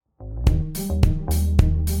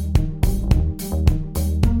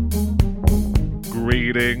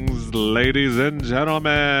Greetings, ladies and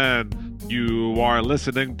gentlemen. You are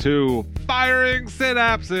listening to Firing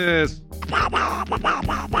Synapses.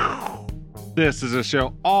 This is a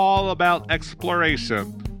show all about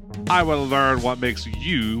exploration. I will learn what makes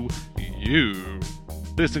you, you.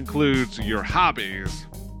 This includes your hobbies,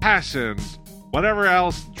 passions, whatever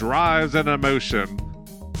else drives an emotion.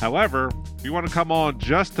 However, if you want to come on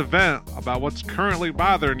just to vent about what's currently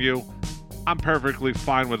bothering you, I'm perfectly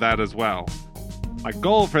fine with that as well. My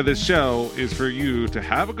goal for this show is for you to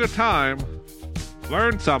have a good time,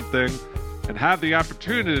 learn something, and have the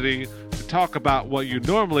opportunity to talk about what you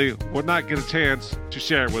normally would not get a chance to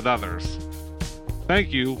share with others.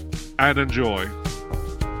 Thank you, and enjoy.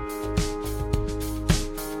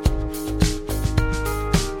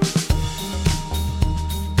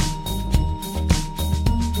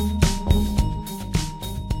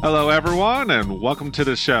 Hello, everyone, and welcome to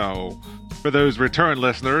the show. For those return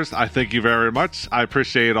listeners, I thank you very much. I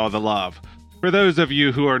appreciate all the love. For those of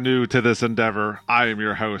you who are new to this endeavor, I am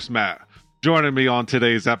your host, Matt. Joining me on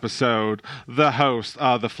today's episode, the host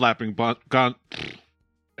of the Flapping Bungs podcast.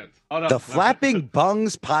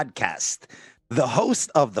 The host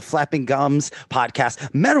of the Flapping Gums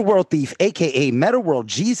podcast, Meta World Thief, a.k.a. Meta World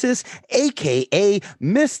Jesus, a.k.a.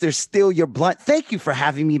 Mr. Steal Your Blunt. Thank you for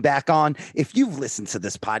having me back on. If you've listened to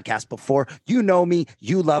this podcast before, you know me,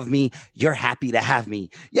 you love me, you're happy to have me.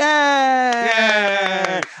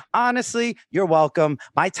 Yay! Honestly, you're welcome.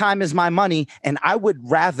 My time is my money, and I would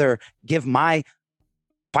rather give my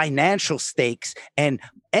financial stakes and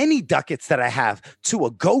any ducats that I have to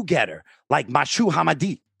a go-getter like Mashu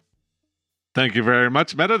Hamadi. Thank you very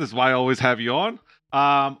much, Meta. This is why I always have you on.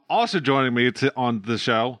 Also joining me on the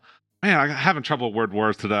show, man, I'm having trouble with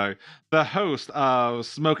words today. The host of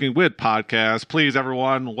Smoking Wid podcast. Please,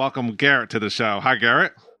 everyone, welcome Garrett to the show. Hi,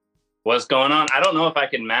 Garrett. What's going on? I don't know if I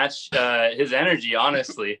can match his energy,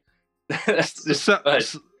 honestly. That's just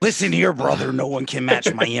listen here, brother. No one can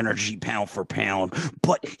match my energy pound for pound.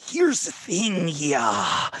 But here's the thing,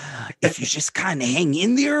 yeah. If you just kind of hang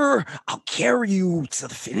in there, I'll carry you to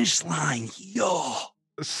the finish line. Yeah.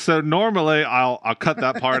 So normally I'll cut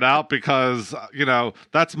that part out because,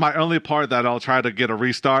 that's my only part that I'll try to get a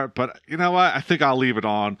restart. But you know what? I think I'll leave it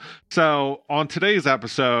on. So on today's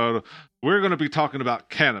episode, we're going to be talking about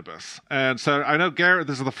cannabis. And so I know, Garrett,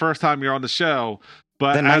 this is the first time you're on the show.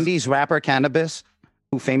 But the 90s rapper Cannabis,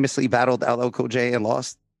 who famously battled LL Cool J and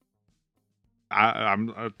lost.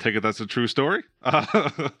 I take it that's a true story.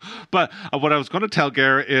 But what I was going to tell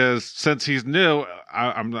Garrett is, since he's new,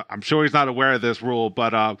 I'm sure he's not aware of this rule,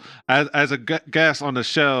 but as a guest on the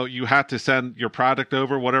show, you have to send your product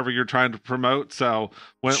over, whatever you're trying to promote. So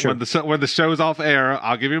when the show's off air,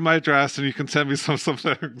 I'll give you my address and you can send me some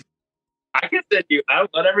things. I can send you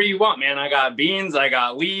whatever you want, man. I got beans, I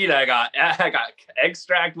got weed, I got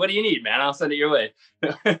extract. What do you need, man? I'll send it your way.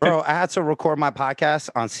 Bro, I had to record my podcast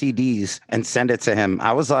on CDs and send it to him.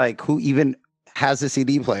 I was like, who even has a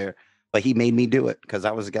CD player? But he made me do it because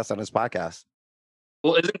I was a guest on his podcast.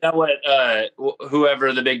 Well, isn't that what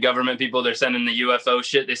whoever the big government people, they're sending the UFO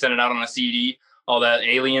shit, they sent it out on a CD, all that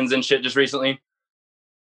aliens and shit just recently?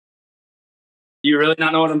 You really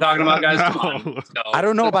not know what I'm talking about, guys? No. Come on. So, I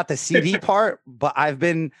don't know about the CD part, but I've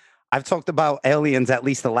talked about aliens at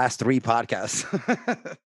least the last 3 podcasts.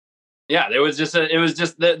 Yeah, it was just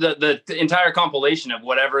the entire compilation of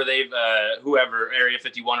whatever they've whoever Area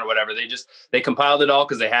 51 or whatever, they compiled it all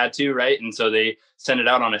because they had to, right? And so they sent it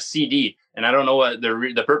out on a CD. And I don't know what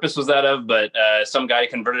the purpose was that of, but some guy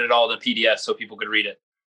converted it all to PDF so people could read it.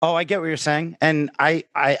 Oh, I get what you're saying. And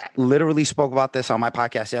I literally spoke about this on my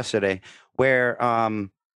podcast yesterday, where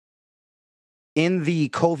in the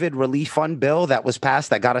COVID relief fund bill that was passed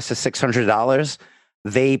that got us to $600,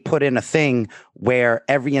 they put in a thing where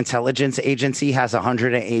every intelligence agency has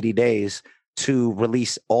 180 days to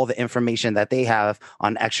release all the information that they have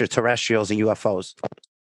on extraterrestrials and UFOs.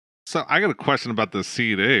 So I got a question about the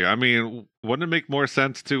CD. I mean, wouldn't it make more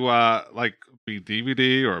sense to be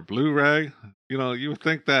DVD or Blu-ray? You would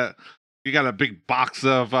think that you got a big box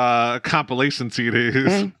of compilation CDs.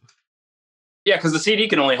 Mm-hmm. Yeah, because the CD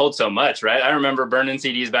can only hold so much, right? I remember burning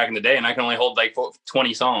CDs back in the day, and I can only hold like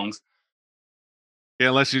 20 songs. Yeah,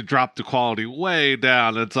 unless you drop the quality way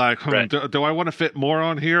down. It's like, right. do I want to fit more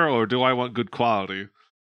on here, or do I want good quality?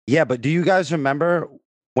 Yeah, but do you guys remember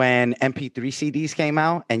when MP3 CDs came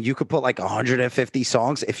out and you could put like 150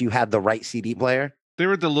 songs if you had the right CD player? They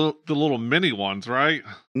were the little mini ones, right?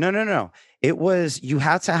 No. It was, you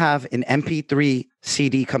had to have an MP3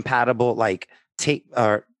 CD compatible like tape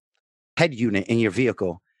or head unit in your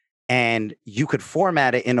vehicle, and you could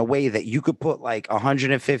format it in a way that you could put like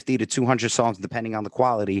 150 to 200 songs depending on the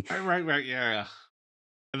quality. Right, yeah.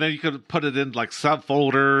 And then you could put it in like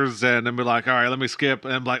subfolders and then be like, all right, let me skip.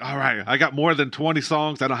 And I'm like, all right, I got more than 20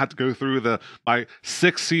 songs. I don't have to go through my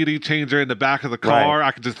 6 CD changer in the back of the car. Right.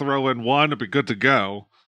 I could just throw in one and be good to go.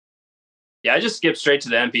 Yeah, I just skipped straight to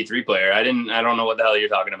the MP3 player. I don't know what the hell you're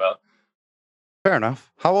talking about. Fair enough.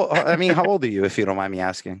 How old are you, if you don't mind me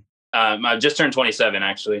asking? I've just turned 27,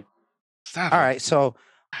 actually. 7. All right, so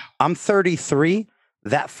I'm 33.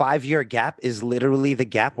 That 5-year gap is literally the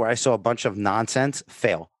gap where I saw a bunch of nonsense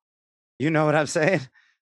fail. You know what I'm saying?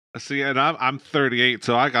 See, and I'm 38,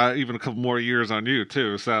 so I got even a couple more years on you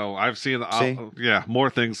too. So I've seen, more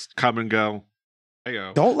things come and go.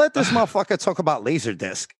 Hey-o. Don't let this motherfucker talk about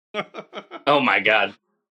Laserdisc. Oh my God,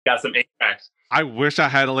 got some 8-tracks. I wish I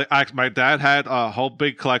had my dad had a whole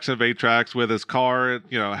big collection of 8-tracks with his car.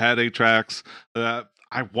 Had 8-tracks.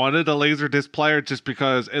 I wanted a Laserdisc player just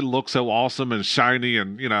because it looked so awesome and shiny,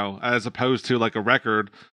 and as opposed to like a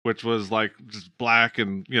record, which was like just black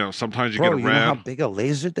and sometimes you get a red. You know how big a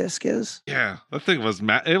Laserdisc is? Yeah, that thing was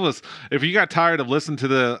it was. If you got tired of listening to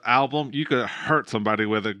the album, you could hurt somebody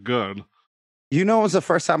with it good. You know, it was the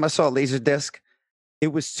first time I saw a Laserdisc.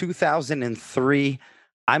 It was 2003.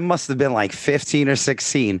 I must have been like 15 or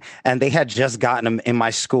 16, and they had just gotten them in my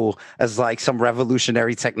school as like some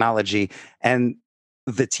revolutionary technology. And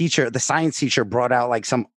the science teacher brought out like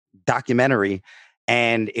some documentary,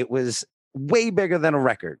 and it was way bigger than a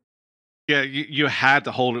record. Yeah, you had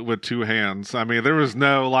to hold it with 2 hands. I mean, there was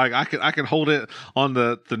no like I can hold it on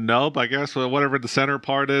the nub, I guess, or whatever the center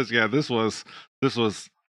part is. Yeah, this was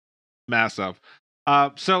massive.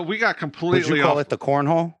 So we got completely. Would you call it the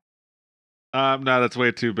cornhole? No, that's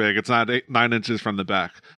way too big. It's not 9 inches from the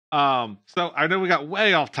back. So I know we got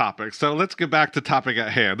way off topic. So let's get back to topic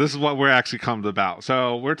at hand. This is what we're actually coming about.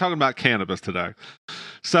 So we're talking about cannabis today.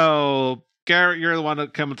 So Garrett, you're the one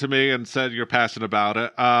that came to me and said you're passionate about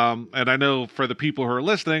it. And I know for the people who are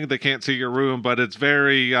listening, they can't see your room, but it's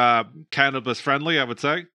very cannabis friendly, I would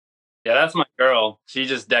say. Yeah, that's my girl. She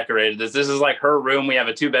just decorated this. This is like her room. We have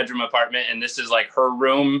a 2-bedroom apartment, and this is like her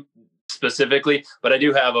room specifically. But I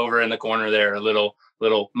do have over in the corner there a little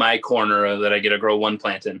my corner that I get to grow one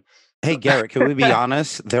plant in. Hey, Garrett, can we be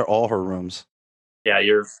honest? They're all her rooms. Yeah,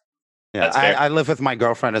 I live with my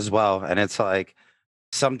girlfriend as well. And it's like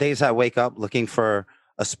some days I wake up looking for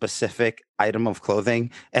a specific item of clothing.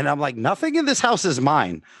 And I'm like, nothing in this house is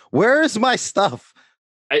mine. Where is my stuff?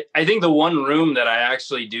 I think the one room that I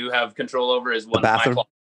actually do have control over is one. The bathroom? My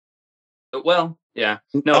closet. Well, yeah.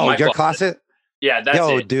 No, my your closet? Yeah, that's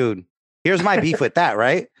it. Dude, here's my beef with that,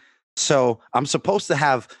 right? So I'm supposed to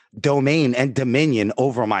have domain and dominion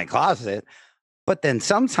over my closet, but then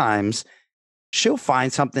sometimes she'll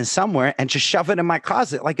find something somewhere and just shove it in my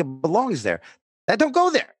closet like it belongs there. That don't go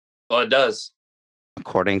there. Well, it does.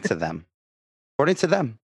 According to them.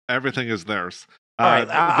 Everything is theirs. All right,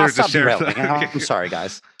 I'll stop derailing. I'm sorry,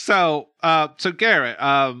 guys. So Garrett,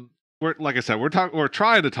 we're like I said, we're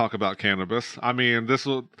trying to talk about cannabis. I mean, this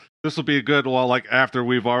will be a good like after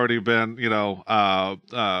we've already been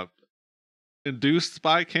induced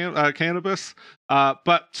by cannabis.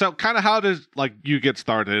 But so kind of how did like you get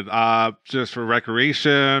started? Just for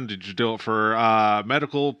recreation? Did you do it for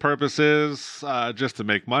medical purposes? Just to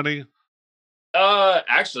make money?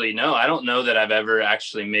 Actually, no. I don't know that I've ever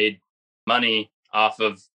actually made money off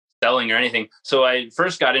of selling or anything. So I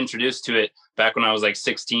first got introduced to it back when I was like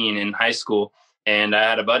 16 in high school, and I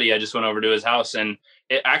had a buddy. I just went over to his house, and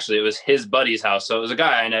it was his buddy's house. So it was a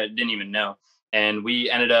guy I didn't even know. And we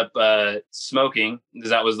ended up smoking, because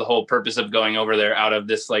that was the whole purpose of going over there, out of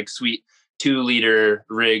this like sweet 2-liter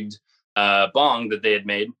rigged bong that they had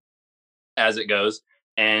made, as it goes.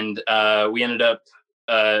 And we ended up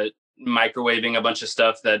microwaving a bunch of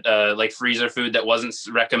stuff that like freezer food that wasn't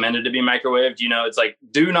recommended to be microwaved. It's like,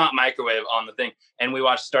 do not microwave on the thing. And we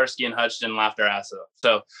watched Starsky and Hutch and laughed our ass off.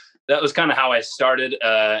 So that was kind of how I started.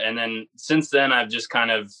 And then since then, I've just kind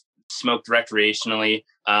of smoked recreationally.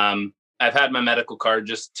 I've had my medical card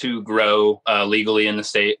just to grow legally in the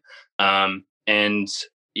state. And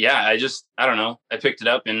yeah, I don't know. I picked it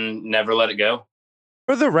up and never let it go.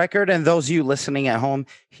 For the record, and those of you listening at home,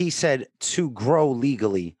 he said to grow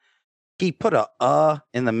legally. He put a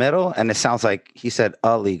in the middle, and it sounds like he said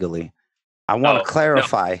illegally. I want to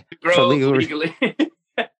clarify for legally.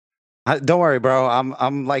 Don't worry, bro.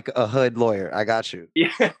 I'm like a hood lawyer. I got you.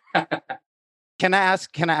 Yeah. Can I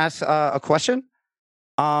ask a question?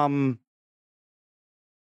 The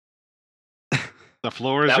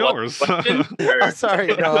floor is yours. I'm sorry.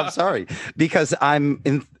 No, I'm sorry. Because I'm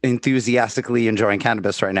enthusiastically enjoying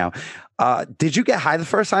cannabis right now. Did you get high the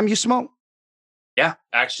first time you smoked? Yeah,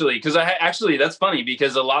 actually. Because that's funny,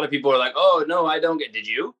 because a lot of people are like, oh, no, I don't get. Did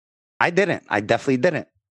you? I didn't. I definitely didn't.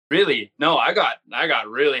 Really? No, I got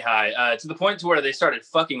really high to the point to where they started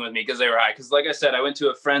fucking with me because they were high. Because like I said, I went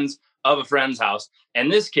to a friend's house,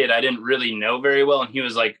 and this kid I didn't really know very well, and he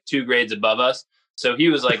was like 2 grades above us, so he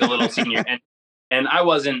was like a little senior, and I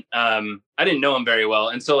wasn't I didn't know him very well,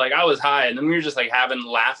 and so like I was high, and then we were just like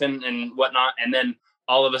laughing and whatnot, and then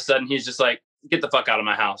all of a sudden he's just like, "Get the fuck out of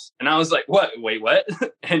my house," and I was like, "What? Wait, what?"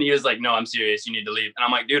 And he was like, "No, I'm serious. You need to leave." And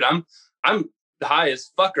I'm like, "Dude, I'm high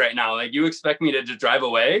as fuck right now. Like, you expect me to just drive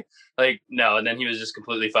away?" Like, no. And then he was just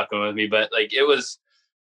completely fucking with me. But like, it was,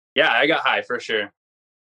 yeah, I got high for sure.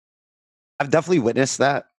 I've definitely witnessed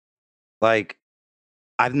that. Like,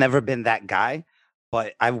 I've never been that guy,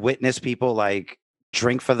 but I've witnessed people like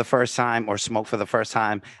drink for the first time or smoke for the first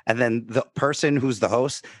time. And then the person who's the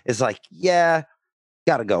host is like, yeah,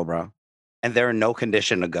 gotta go, bro. And they're in no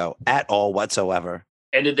condition to go at all whatsoever.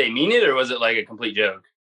 And did they mean it, or was it like a complete joke?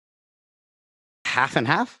 Half and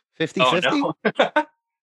half, 50 Oh 50. no.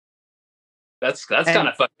 That's kind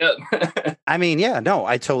of fucked up. I mean, yeah, no,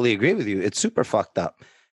 I totally agree with you. It's super fucked up.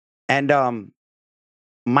 And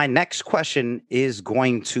my next question is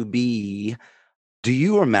going to be, do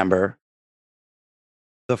you remember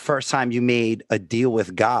the first time you made a deal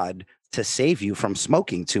with God to save you from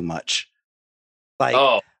smoking too much? Like,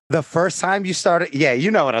 Oh. the first time you started, yeah,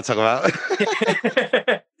 you know what I'm talking about.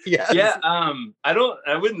 Yes. Yeah.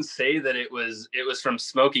 I wouldn't say that it was from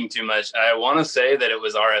smoking too much. I want to say that it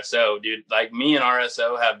was RSO, dude. Like, me and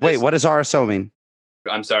RSO have this. Wait, what does RSO mean?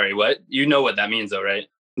 I'm sorry, what? You know what that means though, right?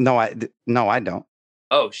 No, I don't.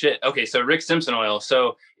 Oh shit. Okay, so Rick Simpson oil.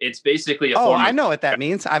 So it's basically a Oh, form I of, know what that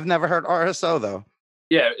means. I've never heard RSO though.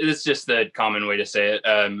 yeah, it's just the common way to say it.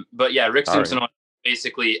 But yeah, Rick Sorry. Simpson oil is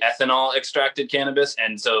basically ethanol extracted cannabis,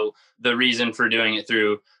 and so the reason for doing it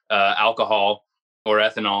through alcohol or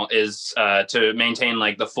ethanol is to maintain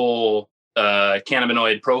like the full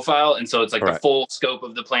cannabinoid profile, and so it's like the full scope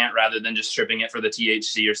of the plant rather than just stripping it for the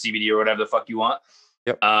THC or CBD or whatever the fuck you want.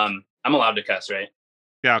 Yep. I'm allowed to cuss, right?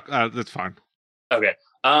 Yeah, that's fine. Okay.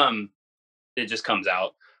 It just comes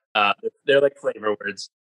out. They're like flavor words.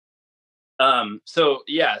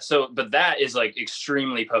 But that is like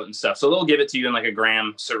extremely potent stuff. So they'll give it to you in like a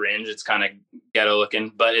gram syringe. It's kind of ghetto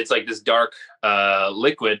looking, but it's like this dark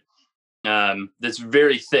liquid that's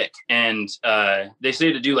very thick. And they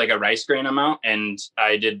say to do like a rice grain amount, and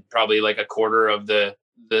I did probably like a quarter of the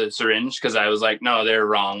syringe because I was like, no, they're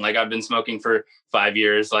wrong. Like, I've been smoking for 5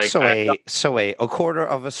 years. Like, so a quarter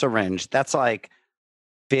of a syringe, that's like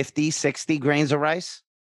 50, 60 grains of rice.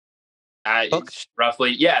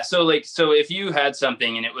 Roughly. Yeah. So if you had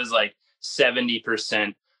something and it was like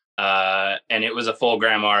 70%, and it was a full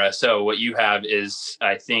gram RSO, what you have is,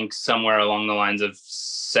 I think, somewhere along the lines of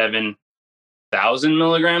 7,000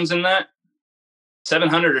 milligrams in that.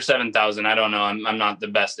 700 or 7,000. I don't know. I'm not the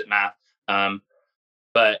best at math.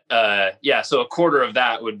 But so a quarter of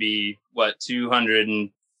that would be what,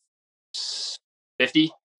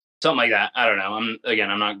 250, something like that. I don't know. I'm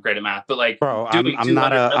not great at math, but like, bro, I'm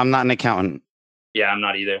not an accountant. Yeah, I'm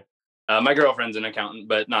not either. My girlfriend's an accountant,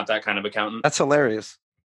 but not that kind of accountant. That's hilarious.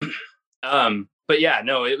 But yeah,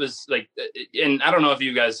 no, it was like, and I don't know if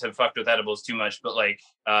you guys have fucked with edibles too much, but like,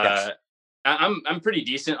 yes. I'm pretty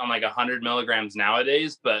decent on like 100 milligrams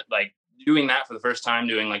nowadays, but like doing that for the first time,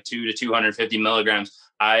 doing like 200 to 250 milligrams,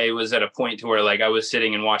 I was at a point to where like I was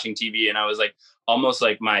sitting and watching TV, and I was like, almost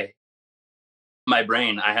like my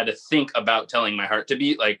brain, I had to think about telling my heart to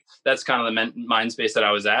beat. Like, that's kind of the mind space that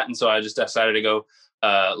I was at. And so I just decided to go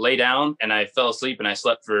lay down, and I fell asleep, and I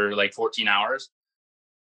slept for like 14 hours.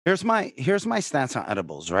 Here's my stance on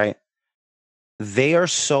edibles, right? They are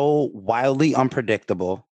so wildly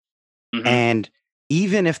unpredictable. Mm-hmm. And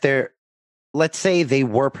even if let's say they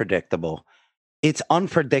were predictable, it's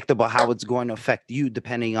unpredictable how it's going to affect you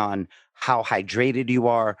depending on how hydrated you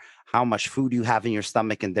are, how much food you have in your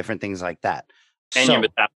stomach, and different things like that. And so,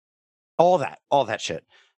 all that shit.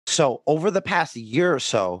 So over the past year or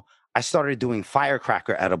so, I started doing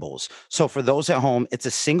firecracker edibles. So for those at home, it's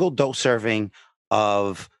a single dose serving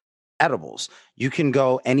of edibles. You can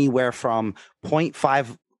go anywhere from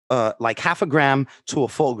 0.5, like half a gram to a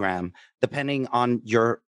full gram, depending on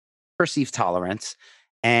your perceived tolerance.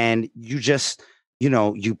 And you just,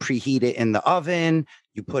 you preheat it in the oven,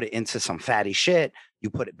 you put it into some fatty shit, you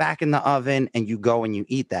put it back in the oven, and you go and you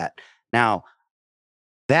eat that. Now,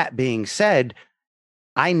 that being said,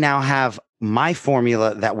 I now have my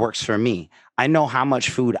formula that works for me. I know how much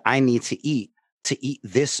food I need to eat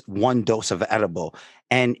this one dose of edible.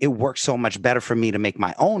 And it works so much better for me to make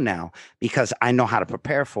my own now because I know how to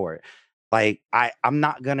prepare for it. Like, I'm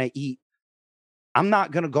not going to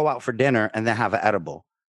go out for dinner and then have an edible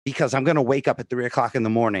because I'm going to wake up at 3 o'clock in the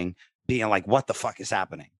morning being like, what the fuck is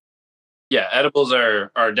happening? Yeah, edibles are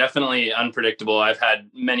definitely unpredictable. I've had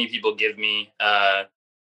many people give me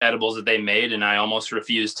edibles that they made, and I almost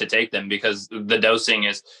refuse to take them because the dosing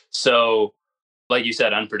is so, like you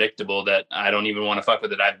said, unpredictable that I don't even want to fuck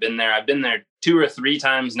with it. I've been there. I've been there 2 or 3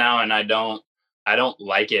 times now, and I don't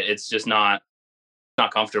like it. It's just not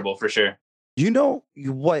comfortable for sure. You know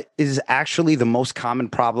what is actually the most common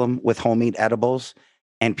problem with homemade edibles,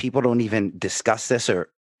 and people don't even discuss this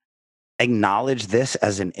or acknowledge this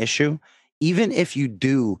as an issue? Even if you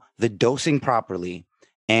do the dosing properly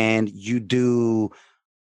and you do,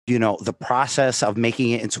 the process of making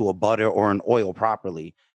it into a butter or an oil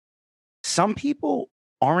properly, some people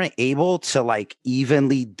aren't able to like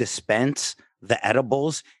evenly dispense the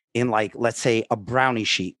edibles in, like, let's say a brownie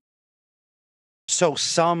sheet. So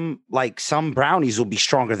some brownies will be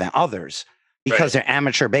stronger than others because Right. they're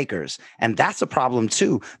amateur bakers. And that's a problem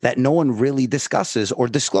too that no one really discusses or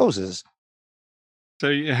discloses. So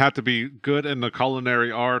you have to be good in the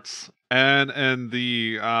culinary arts and in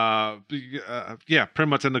yeah, pretty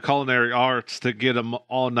much in the culinary arts to get them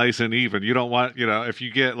all nice and even. You don't want, if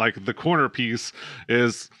you get like the corner piece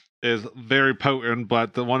is very potent,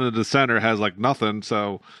 but the one in the center has like nothing.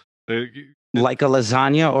 So Like a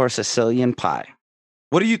lasagna or a Sicilian pie.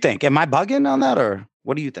 What do you think? Am I bugging on that, or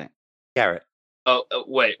what do you think, Garrett? Oh,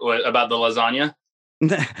 wait, what about the lasagna?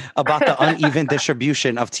 About the uneven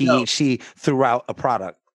distribution of No. THC throughout a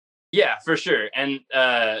product. Yeah, for sure. And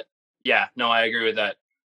yeah, no, I agree with that.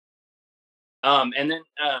 And then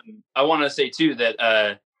I want to say too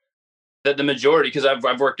that the majority, because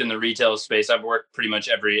I've worked in the retail space, I've worked pretty much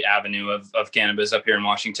every avenue of cannabis up here in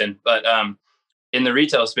Washington. But in the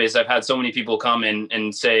retail space, I've had so many people come in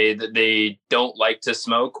and say that they don't like to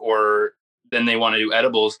smoke, or then they want to do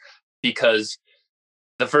edibles because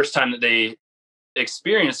the first time that they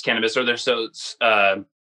experienced cannabis, or they're so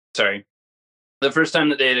sorry, the first time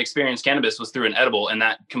that they had experienced cannabis was through an edible, and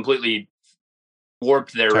that completely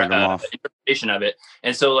warped their Turned them off. interpretation of it.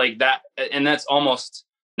 And so like that, and that's almost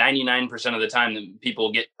 99% of the time that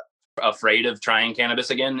people get afraid of trying cannabis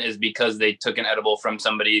again is because they took an edible from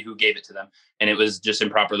somebody who gave it to them and it was just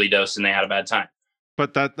improperly dosed and they had a bad time.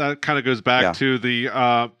 But that kind of goes back to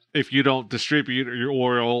the if you don't distribute your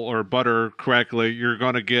oil or butter correctly, you're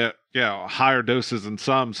going to get higher doses in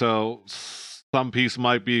some. So some piece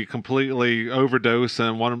might be completely overdose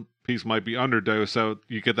and one piece might be underdose. So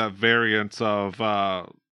you get that variance of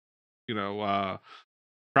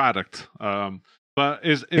product. But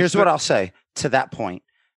here's what I'll say to that point.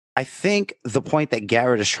 I think the point that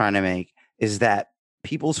Garrett is trying to make is that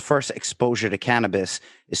people's first exposure to cannabis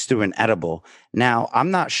is through an edible. Now,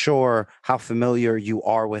 I'm not sure how familiar you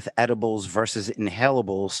are with edibles versus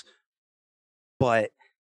inhalables, but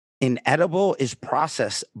an edible is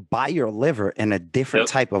processed by your liver in a different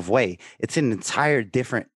type of way. It's an entire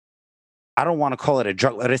different, I don't want to call it a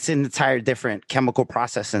drug, but it's an entire different chemical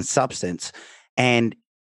process and substance. And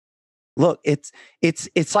look,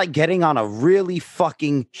 it's like getting on a really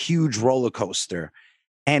fucking huge roller coaster.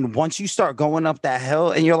 And once you start going up that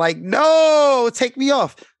hill and you're like, no, take me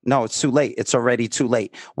off. No, it's too late. It's already too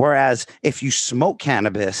late. Whereas if you smoke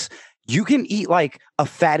cannabis, you can eat like a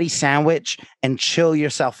fatty sandwich and chill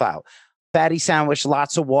yourself out. Fatty sandwich,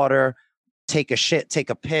 lots of water, take a shit,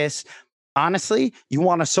 take a piss. Honestly, you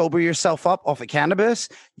want to sober yourself up off of cannabis,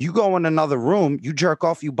 you go in another room, you jerk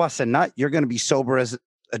off, you bust a nut, you're going to be sober as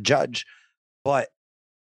a judge. But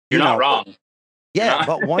you're not wrong. Yeah,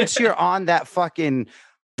 but once you're on that fucking,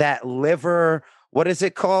 that liver, what is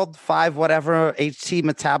it called? 5 whatever, HT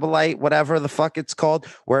metabolite, whatever the fuck it's called,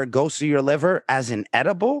 where it goes to your liver as an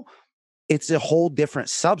edible, it's a whole different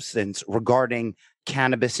substance regarding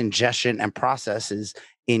cannabis ingestion and processes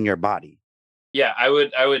in your body. Yeah, I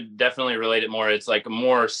would definitely relate it more. It's like a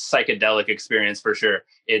more psychedelic experience for sure.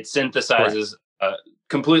 It synthesizes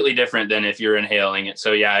completely different than if you're inhaling it.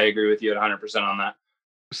 So yeah, I agree with you 100% on that.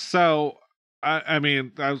 So I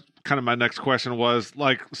mean, that was kind of my next question was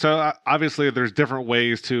like, so obviously there's different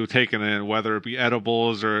ways to take it in, whether it be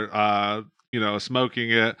edibles or,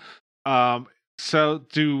 smoking it. So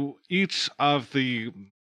do each of the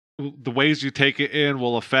ways you take it in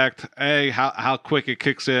will affect how quick it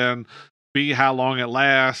kicks in, B, how long it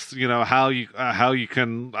lasts, how you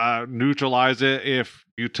can neutralize it if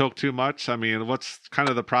you took too much. I mean, what's kind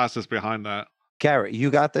of the process behind that? Garrett,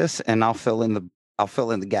 you got this, and I'll fill in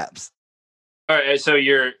the gaps. All right. So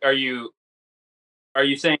are you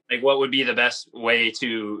saying like what would be the best way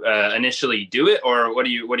to initially do it, or what are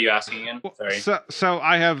you asking again? Sorry. So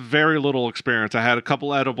I have very little experience. I had a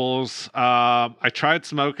couple edibles. I tried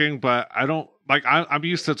smoking, but I don't like. I'm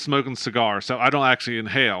used to smoking cigars, so I don't actually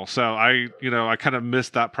inhale. So I kind of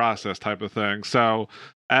missed that process type of thing. So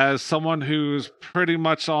as someone who's pretty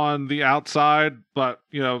much on the outside, but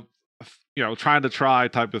trying to try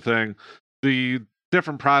type of thing, the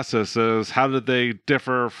different processes, how did they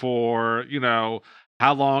differ for,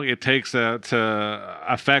 how long it takes to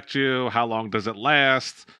affect you? How long does it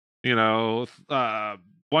last?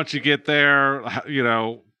 Once you get there,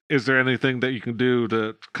 is there anything that you can do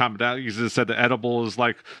to calm it down? You just said the edible is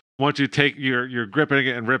like, once you take, you're gripping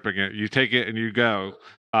it and ripping it. You take it and you go.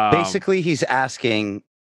 Basically, he's asking,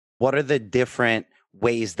 what are the different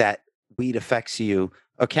ways that weed affects you,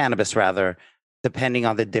 or cannabis rather, depending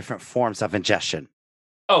on the different forms of ingestion?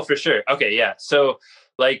 Oh, for sure. Okay, yeah. So,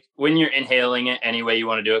 like when you're inhaling it, any way you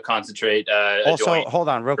want to do it, concentrate. Also, hold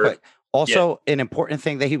on, real quick. Also, an important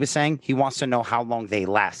thing that he was saying, he wants to know how long they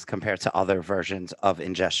last compared to other versions of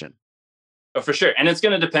ingestion. Oh, for sure. And it's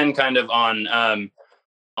going to depend kind of on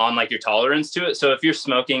like your tolerance to it. So if you're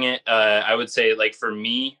smoking it, I would say like for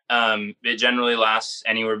me, it generally lasts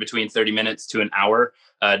anywhere between 30 minutes to an hour,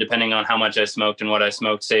 depending on how much I smoked and what I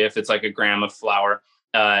smoked. Say if it's like a gram of flour,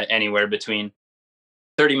 anywhere between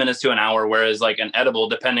 30 minutes to an hour. Whereas like an edible,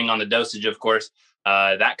 depending on the dosage, of course,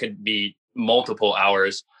 that could be multiple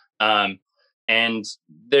hours. And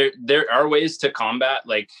there are ways to combat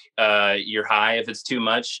like your high if it's too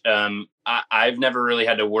much. I've never really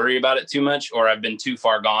had to worry about it too much, or I've been too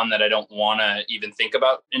far gone that I don't want to even think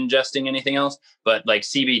about ingesting anything else. But like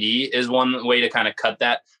CBD is one way to kind of cut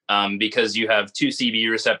that, because you have two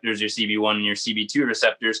CB receptors, your CB1 and your CB2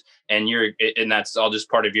 receptors, and that's all just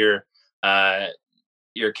part of your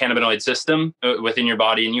cannabinoid system within your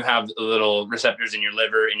body, and you have little receptors in your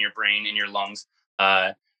liver, in your brain, in your lungs,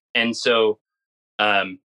 and so.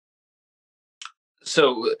 And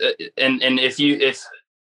if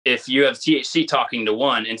you have THC talking to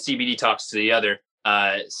one and CBD talks to the other,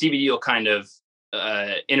 CBD will kind of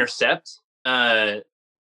intercept the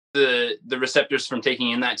receptors from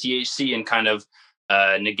taking in that THC and kind of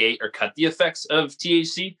negate or cut the effects of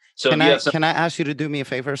THC. So can I ask you to do me a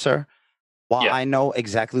favor, sir? While I know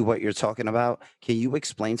exactly what you're talking about, can you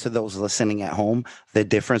explain to those listening at home the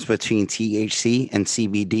difference between THC and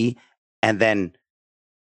CBD, and then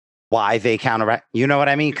why they counteract? You know what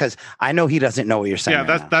I mean? Because I know he doesn't know what you're saying.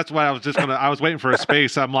 Yeah, that's why I was just gonna. I was waiting for a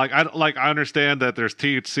space. I'm like, I understand that there's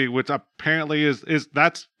THC, which apparently is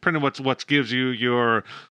that's pretty much what gives you your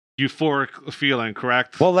euphoric feeling,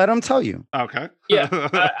 correct? Well, let him tell you. Okay. Yeah,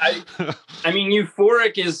 I mean,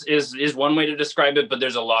 euphoric is one way to describe it, but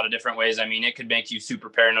there's a lot of different ways. I mean, it could make you super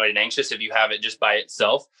paranoid and anxious if you have it just by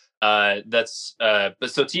itself. But so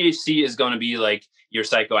THC is going to be like your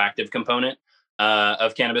psychoactive component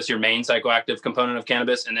of cannabis, your main psychoactive component of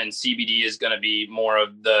cannabis, and then CBD is going to be more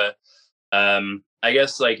of the I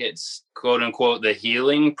guess like it's quote unquote the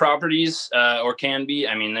healing properties, or can be.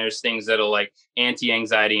 I mean, there's things that'll like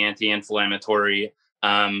anti-anxiety, anti-inflammatory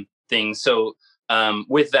things. So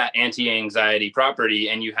with that anti-anxiety property,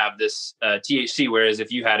 and you have this THC, whereas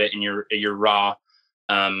if you had it in your raw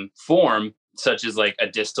form, such as like a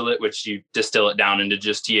distillate, which you distill it down into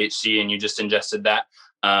just THC and you just ingested that.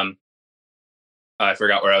 I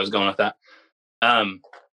forgot where I was going with that.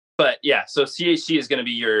 But yeah, so THC is going to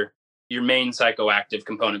be your main psychoactive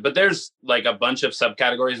component, but there's like a bunch of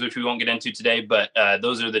subcategories, which we won't get into today, but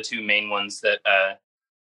those are the two main ones that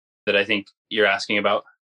I think you're asking about.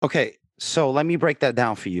 Okay. So let me break that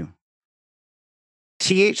down for you.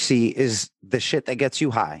 THC is the shit that gets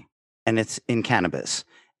you high, and it's in cannabis.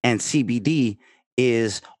 And CBD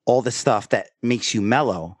is all the stuff that makes you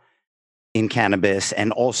mellow in cannabis,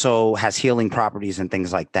 and also has healing properties and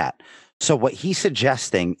things like that. So what he's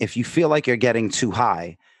suggesting, if you feel like you're getting too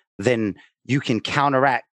high, then you can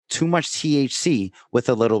counteract too much THC with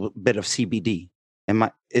a little bit of CBD.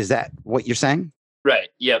 Is that what you're saying? Right.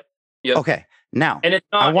 Yep. Okay. Now, and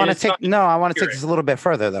I want to take this a little bit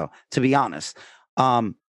further, though, to be honest.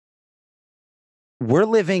 We're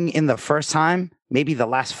living in the first time, maybe the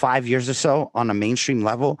last 5 years or so, on a mainstream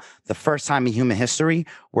level, the first time in human history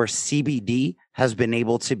where CBD has been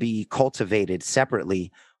able to be cultivated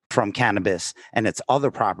separately from cannabis and its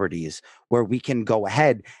other properties, where we can go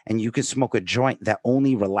ahead and you can smoke a joint that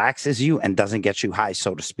only relaxes you and doesn't get you high,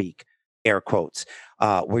 so to speak, air quotes,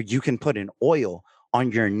 where you can put an oil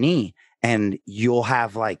on your knee and you'll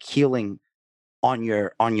have like healing on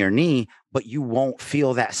your knee, but you won't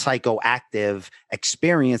feel that psychoactive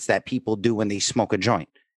experience that people do when they smoke a joint.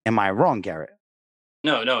 Am I wrong, Garrett?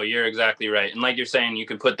 No, you're exactly right. And like you're saying, you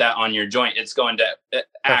can put that on your joint. It's going to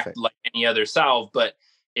act Perfect. like any other salve, but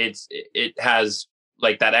it has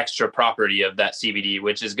like that extra property of that CBD,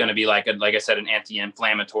 which is going to be like I said, an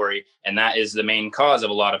anti-inflammatory, and that is the main cause of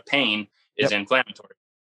a lot of pain is inflammatory.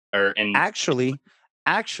 Actually,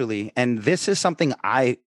 actually, and this is something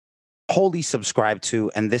I wholly subscribe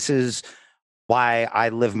to, and this is why I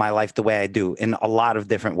live my life the way I do in a lot of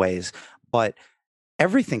different ways. But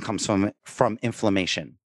everything comes from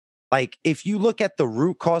inflammation. Like if you look at the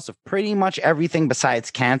root cause of pretty much everything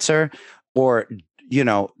besides cancer or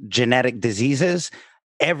genetic diseases,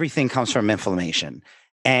 everything comes from inflammation.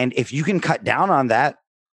 And if you can cut down on that,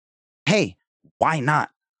 hey, why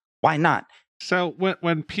not? Why not? So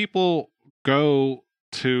when people go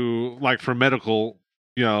to like for medical,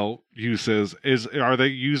 uses, are they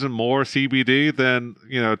using more CBD than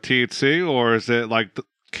THC, or is it like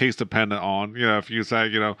case dependent on if you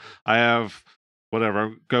say I have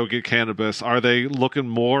whatever, go get cannabis, are they looking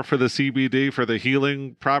more for the CBD for the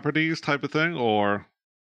healing properties type of thing, or?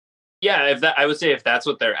 Yeah, I would say if that's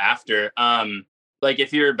what they're after. Like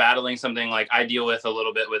if you're battling something like I deal with a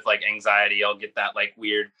little bit with like anxiety, I'll get that like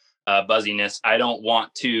weird buzziness. I don't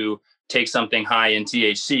want to take something high in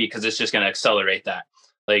THC because it's just going to accelerate that.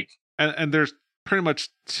 Like, and there's pretty much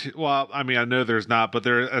well, I mean, I know there's not, but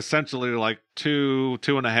there are essentially like two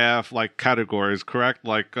and a half like categories, correct?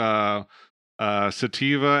 Like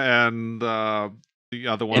sativa and the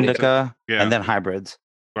other one, indica, and then hybrids.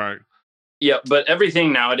 Right. Yeah, but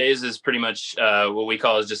everything nowadays is pretty much what we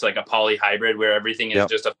call is just like a polyhybrid, where everything is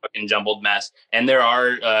just a fucking jumbled mess. And there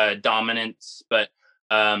are dominants, but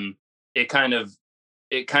it kind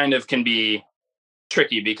of can be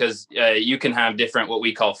tricky because you can have different what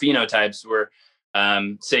we call phenotypes. Where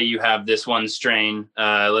say you have this one strain.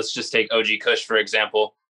 Let's just take OG Kush for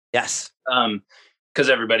example. Yes. Because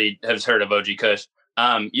everybody has heard of OG Kush.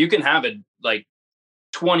 You can have like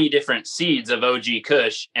 20 different seeds of OG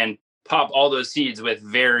Kush and pop all those seeds with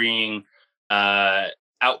varying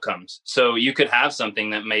outcomes. So you could have something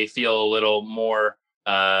that may feel a little more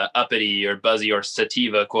uppity or buzzy or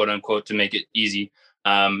sativa, quote unquote, to make it easy.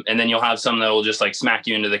 And then you'll have some that will just like smack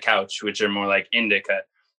you into the couch, which are more like indica.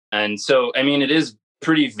 And so, I mean, it is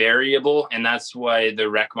pretty variable. And that's why the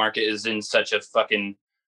rec market is in such a fucking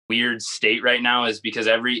weird state right now, is because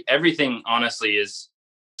everything honestly is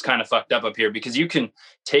kind of fucked up here, because you can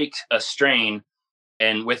take a strain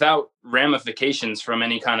and without ramifications from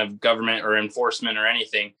any kind of government or enforcement or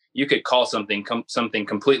anything, you could call something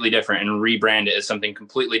completely different and rebrand it as something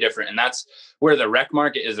completely different. And that's where the rec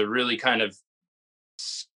market is a really kind of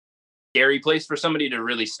scary place for somebody to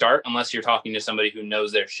really start, unless you're talking to somebody who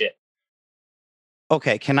knows their shit.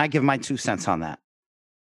 Okay, can I give my 2 cents on that?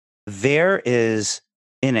 There is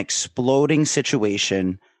an exploding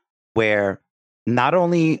situation where not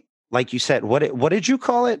only, like you said, what did you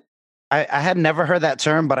call it? I had never heard that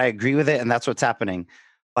term, but I agree with it, and that's what's happening.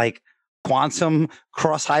 Like quantum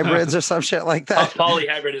cross hybrids or some shit like that.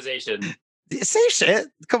 Polyhybridization. Same shit.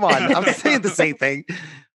 Come on, I'm saying the same thing.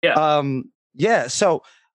 Yeah. Yeah. So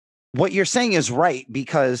what you're saying is right,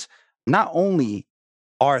 because not only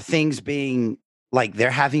are things being like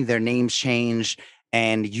they're having their names changed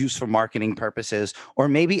and used for marketing purposes, or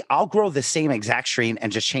maybe I'll grow the same exact strain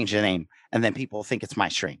and just change the name, and then people think it's my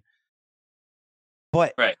strain.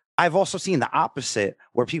 But right. I've also seen the opposite,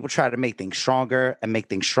 where people try to make things stronger and make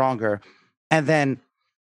things stronger. And then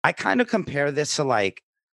I kind of compare this to like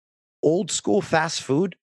old school fast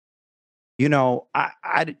food. I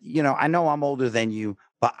know I'm older than you,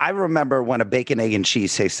 but I remember when a bacon, egg, and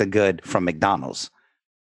cheese tasted good from McDonald's.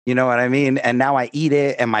 You know what I mean? And now I eat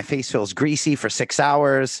it and my face feels greasy for 6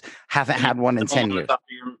 hours. Haven't had one in 10 years.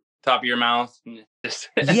 Top of your mouth.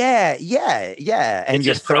 Yeah. And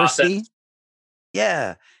you're thirsty. Processed.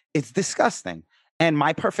 Yeah. It's disgusting. And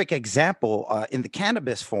my perfect example in the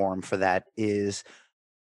cannabis form for that is,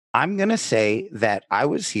 I'm going to say that I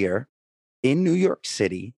was here in New York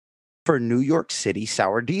City for New York City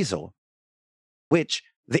Sour Diesel, which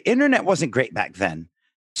the internet wasn't great back then.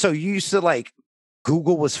 So you used to like,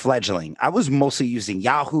 Google was fledgling. I was mostly using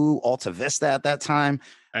Yahoo, Alta Vista at that time.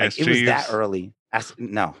 Like, it was that early.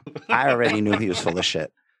 No, I already knew he was full of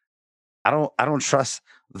shit. I don't trust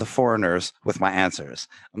the foreigners with my answers.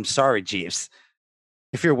 I'm sorry, Jeeves.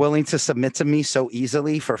 If you're willing to submit to me so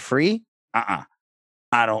easily for free, I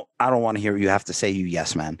don't want to hear what you have to say, you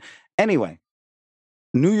yes man. Anyway,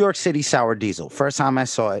 New York City Sour Diesel. First time I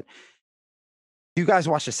saw it. You guys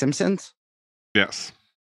watch The Simpsons? Yes.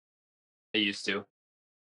 I used to.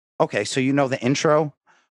 Okay, so you know the intro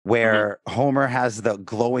where Homer has the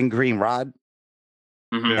glowing green rod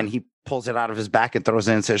and he pulls it out of his back and throws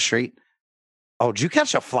it into the street. Oh, did you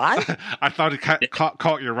catch a fly? I thought it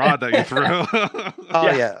caught your rod that you threw.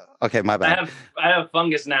 Oh, yeah. Okay, my bad. I have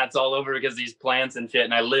fungus gnats all over because these plants and shit,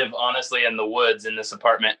 and I live honestly in the woods in this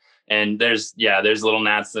apartment, and there's little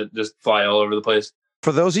gnats that just fly all over the place.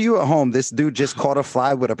 For those of you at home, this dude just caught a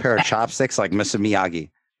fly with a pair of chopsticks like Mr. Miyagi.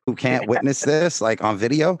 Who can't witness this like on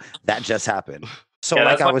video? That just happened. So Yeah,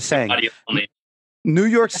 like that's I why was saying, audio only. New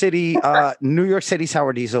York City, New York City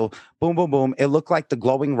sour diesel, boom, boom, boom. It looked like the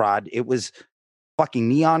glowing rod. It was fucking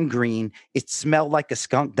neon green. It smelled like a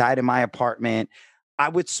skunk died in my apartment. I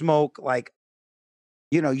would smoke like,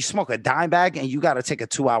 you smoke a dime bag and you got to take a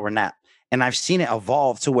 2-hour nap. And I've seen it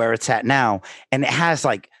evolve to where it's at now. And it has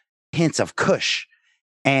like hints of kush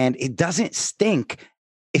and it doesn't stink.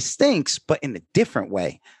 It stinks, but in a different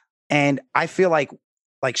way. And I feel like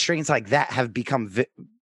strains like that have become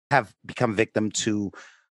victim to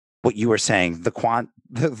what you were saying, the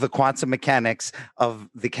quantum mechanics of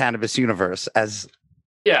the cannabis universe. And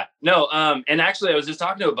actually I was just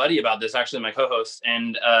talking to a buddy about this, actually my co-host,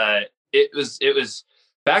 and it was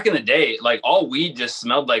back in the day, like all weed just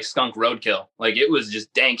smelled like skunk roadkill. Like it was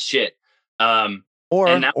just dank shit. Or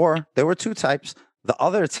there were two types. The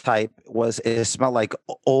other type was it smelled like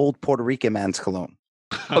old Puerto Rican man's cologne.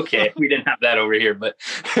 Okay, we didn't have that over here, but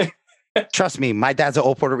trust me, my dad's an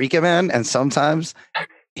old Puerto Rican man, and sometimes.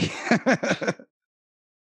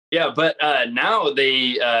 Yeah, but now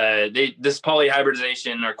they this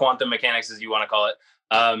polyhybridization or quantum mechanics, as you want to call it,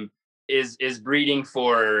 is breeding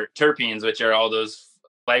for terpenes, which are all those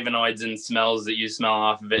flavonoids and smells that you smell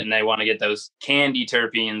off of it, and they want to get those candy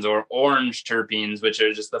terpenes or orange terpenes, which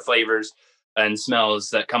are just the flavors and smells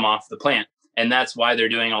that come off the plant. And that's why they're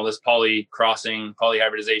doing all this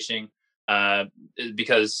polyhybridization,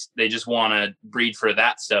 because they just want to breed for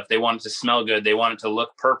that stuff. They want it to smell good. They want it to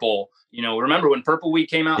look purple. Remember when purple weed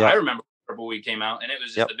came out? Yep. I remember when purple weed came out, and it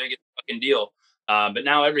was just the biggest fucking deal. But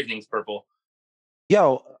now everything's purple.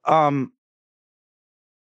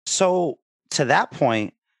 So to that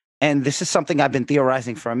point, and this is something I've been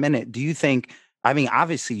theorizing for a minute. Do you think,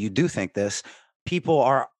 obviously you do think this, people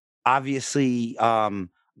are obviously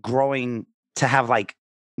growing to have like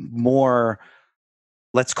more,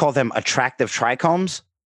 let's call them attractive trichomes,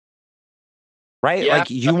 right? Yeah, like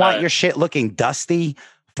you want your shit looking dusty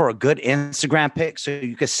for a good Instagram pic so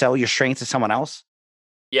you could sell your strain to someone else?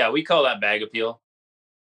 Yeah, we call that bag appeal.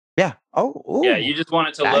 Yeah. Oh, ooh. Yeah, you just want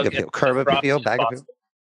it to bag look appeal, curb appeal, bag appeal.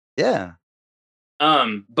 Yeah.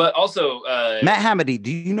 But also Matt Hamady,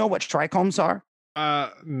 do you know what trichomes are?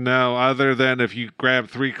 No, other than if you grab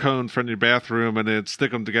 3 cones from your bathroom and then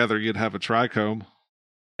stick them together, you'd have a trichome.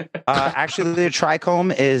 Actually, the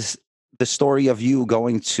trichome is the story of you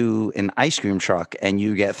going to an ice cream truck and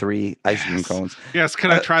you get 3 ice cream cones. Yes,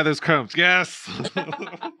 can I try those cones? Yes.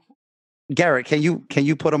 Garrett, can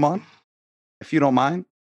you put them on, if you don't mind?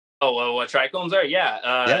 Oh, well, what trichomes are?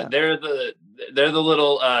 Yeah. They're the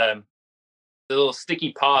little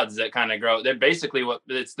sticky pods that kind of grow. They're basically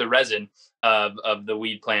it's the resin of the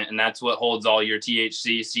weed plant, and that's what holds all your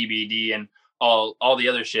THC, CBD, and all the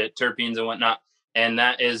other shit, terpenes and whatnot. And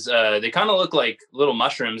that is they kind of look like little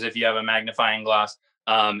mushrooms if you have a magnifying glass,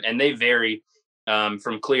 and they vary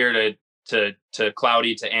from clear to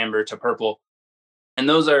cloudy to amber to purple, and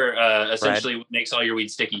those are essentially what makes all your weed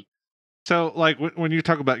sticky. So, like when you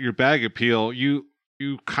talk about your bag appeal, you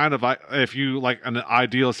kind of, if you like an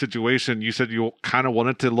ideal situation, you said you kind of want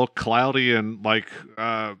it to look cloudy and like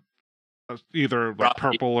either like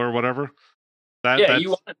purple or whatever. You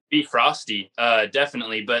want it to be frosty,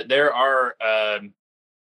 definitely. But there are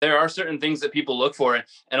certain things that people look for,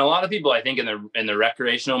 and a lot of people, I think, in the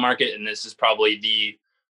recreational market, and this is probably the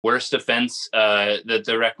worst offense that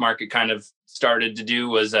the rec market kind of started to do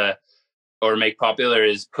was or make popular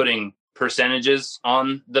is putting percentages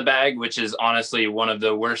on the bag, which is honestly one of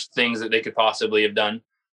the worst things that they could possibly have done,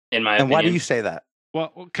 in my opinion. And why do you say that?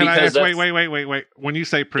 Well, can I ask? Wait. When you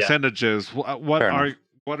say percentages, what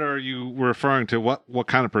are you referring to? What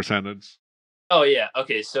kind of percentage? Oh yeah,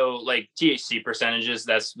 okay. So like THC percentages,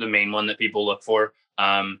 that's the main one that people look for.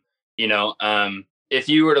 If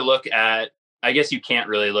you were to look at, I guess you can't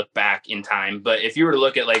really look back in time, but if you were to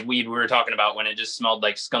look at like weed we were talking about when it just smelled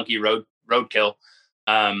like skunky roadkill,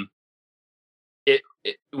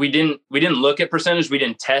 we didn't look at percentage. We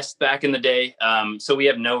didn't test back in the day. So we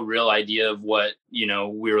have no real idea of what,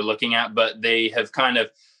 we were looking at, but they have kind of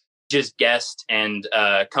just guessed and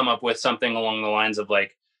come up with something along the lines of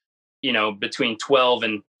like, between 12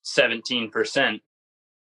 and 17%.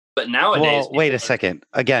 But nowadays, wait a second.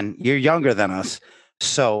 Again, you're younger than us.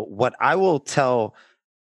 So what I will tell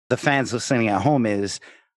the fans listening at home is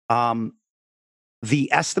the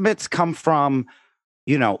estimates come from,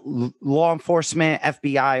 law enforcement,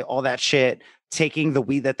 FBI, all that shit, taking the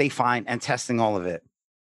weed that they find and testing all of it.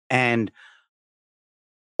 And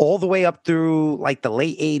all the way up through like the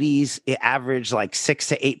late 80s, it averaged like 6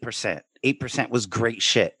 to 8%. 8% was great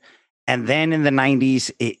shit. And then in the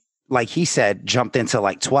 90s, it, like he said, jumped into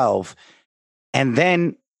like 12. And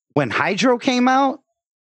then when hydro came out,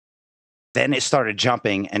 then it started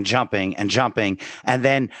jumping and jumping and jumping. And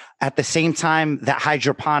then at the same time, that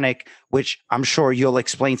hydroponic, which I'm sure you'll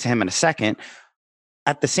explain to him in a second,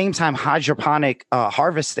 at the same time, hydroponic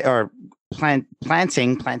harvest or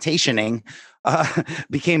plantationing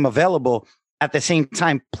became available. At the same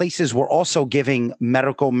time, places were also giving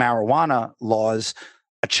medical marijuana laws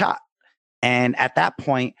a shot. And at that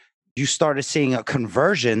point, you started seeing a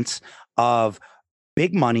convergence of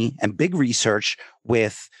big money and big research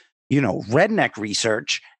with, redneck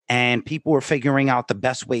research, and people were figuring out the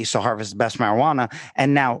best ways to harvest the best marijuana.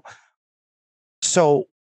 And now, so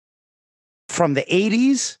from the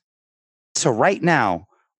 80s to right now,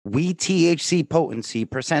 weed THC potency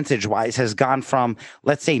percentage wise has gone from,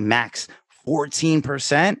 let's say, max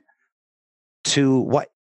 14% to what,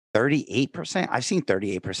 38%? I've seen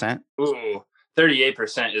 38%. Ooh,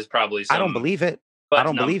 38% is probably I don't believe it. I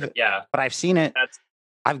don't believe it. Yeah. But I've seen it.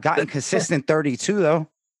 I've gotten consistent 32 though.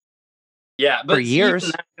 Yeah, but for years.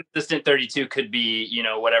 Even that consistent 32 could be,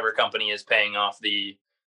 whatever company is paying off the,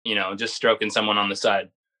 just stroking someone on the side.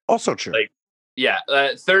 Also true. Like, yeah,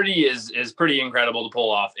 30 is pretty incredible to pull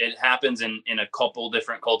off. It happens in a couple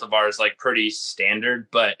different cultivars, like pretty standard,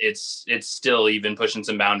 but it's still even pushing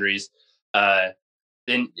some boundaries. And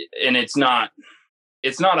it's not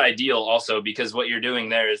ideal also, because what you're doing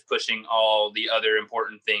there is pushing all the other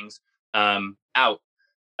important things out.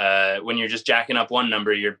 When you're just jacking up one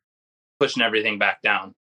number, you're pushing everything back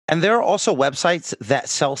down. And there are also websites that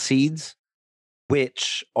sell seeds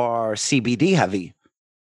which are CBD heavy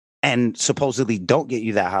and supposedly don't get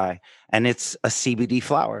you that high, and it's a CBD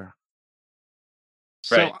flower.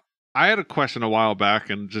 So right. I had a question a while back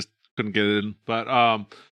and just couldn't get it in, but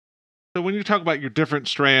so when you talk about your different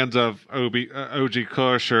strands of OG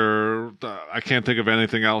Kush, or I can't think of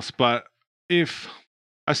anything else, but if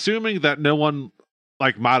assuming that no one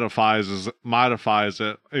like modifies it,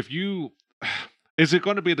 is it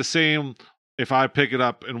going to be the same if I pick it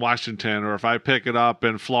up in Washington or if I pick it up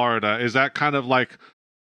in Florida? Is that kind of like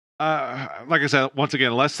I said, once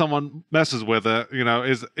again, unless someone messes with it,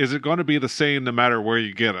 is it going to be the same no matter where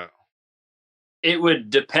you get it? It would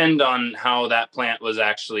depend on how that plant was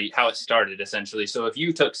actually, how it started, essentially. So if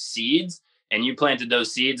you took seeds and you planted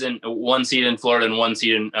those seeds, in one seed in Florida and one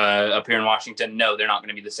seed up here in Washington, no, they're not going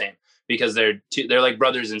to be the same, because they're like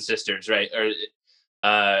brothers and sisters, right? Or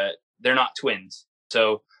they're not twins.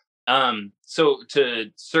 So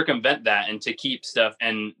to circumvent that and to keep stuff,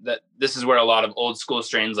 and that this is where a lot of old school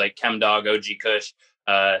strains like ChemDog, OG Kush,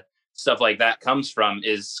 stuff like that comes from,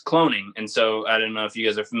 is cloning. And so I don't know if you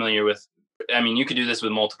guys are familiar with, you could do this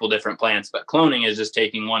with multiple different plants, but cloning is just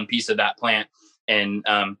taking one piece of that plant and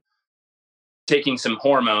taking some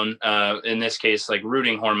hormone, in this case, like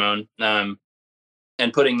rooting hormone, and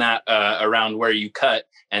putting that around where you cut,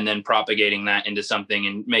 and then propagating that into something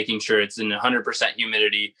and making sure it's in 100%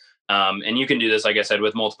 humidity. And you can do this, like I said,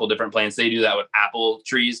 with multiple different plants. They do that with apple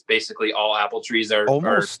trees. Basically, all apple trees are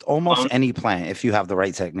almost any plant if you have the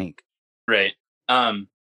right technique. Right.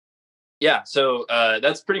 Yeah. So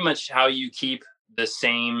that's pretty much how you keep the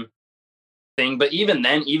same thing. But even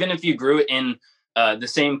then, even if you grew it in the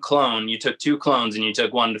same clone, you took two clones and you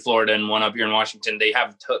took one to Florida and one up here in Washington, they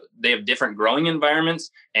have different growing environments,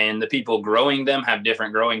 and the people growing them have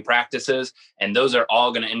different growing practices, and those are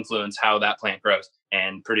all going to influence how that plant grows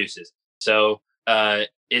and produces. So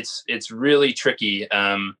it's really tricky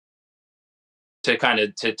to kind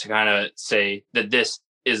of say that this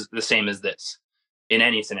is the same as this in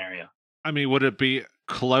any scenario. Would it be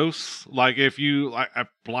close? Like if you like a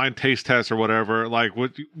blind taste test or whatever, like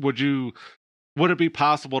would it be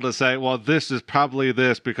possible to say, well, this is probably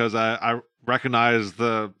this because I recognize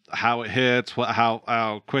how it hits,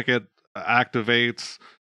 how quick it activates,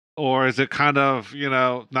 or is it kind of,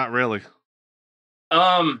 not really?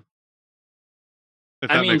 If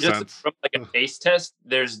that makes sense. From like a taste test,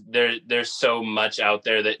 there's so much out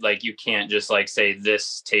there that like you can't just like say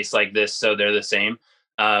this tastes like this, so they're the same.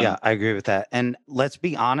 Yeah, I agree with that. And let's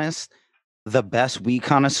be honest, the best weed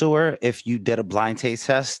connoisseur, if you did a blind taste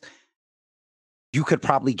test, you could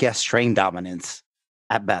probably guess strain dominance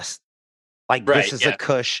at best. Like this is a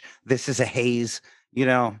Kush, this is a haze,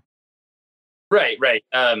 Right.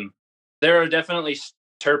 There are definitely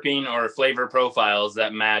terpene or flavor profiles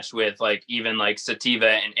that match with like even like sativa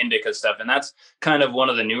and indica stuff, and that's kind of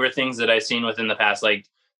one of the newer things that I've seen within the past like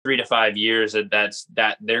 3 to 5 years,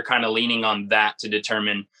 that they're kind of leaning on that to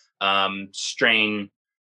determine strain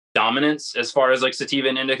dominance as far as like sativa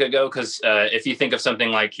and indica go. Because if you think of something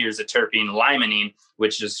like, here's a terpene, limonene,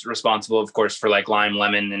 which is responsible, of course, for like lime,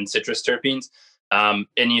 lemon, and citrus terpenes. And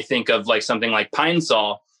you think of like something like pine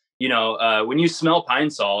sol, when you smell pine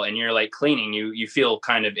sol and you're like cleaning, you feel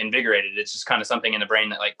kind of invigorated. It's just kind of something in the brain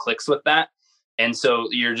that like clicks with that. And so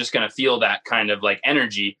you're just going to feel that kind of like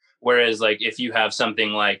energy. Whereas like if you have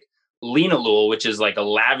something like linalool, which is like a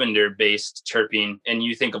lavender based terpene, and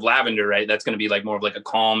you think of lavender, right? That's going to be like more of like a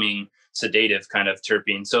calming, sedative kind of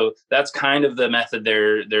terpene. So that's kind of the method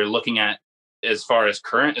they're looking at as far as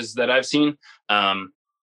current is that I've seen.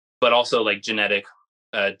 But also like genetic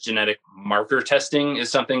marker testing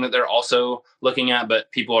is something that they're also looking at,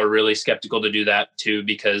 but people are really skeptical to do that too,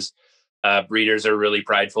 because breeders are really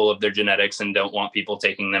prideful of their genetics and don't want people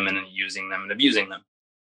taking them and using them and abusing them.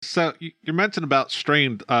 So you mentioned about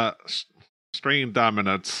strain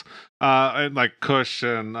dominance, and like Kush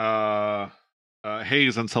and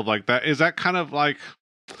Haze and stuff like that. Is that kind of like,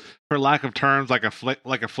 for lack of terms, like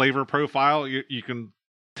a flavor profile? You can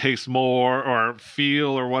taste more or feel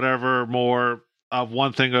or whatever more of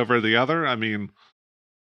one thing over the other? I mean,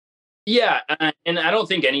 yeah, and I don't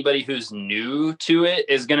think anybody who's new to it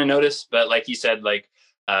is going to notice, but like you said, like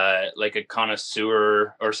a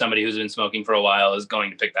connoisseur or somebody who's been smoking for a while is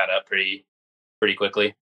going to pick that up pretty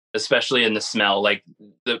quickly, especially in the smell. Like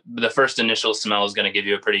the first initial smell is going to give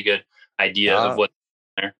you a pretty good idea of what's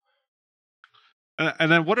there.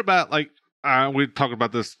 And then what about like, we talked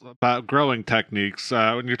about this about growing techniques.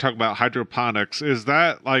 When you're talking about hydroponics, is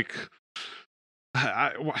that like,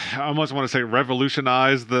 I almost want to say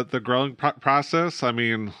revolutionize the growing process? I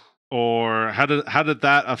mean, or how did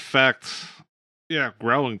that affect,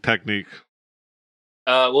 growing technique?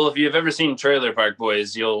 Well, if you've ever seen Trailer Park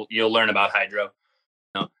Boys, you'll learn about hydro.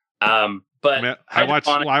 But I mean,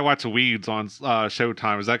 I watch Weeds on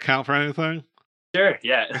Showtime. Does that count for anything? Sure.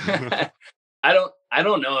 Yeah. I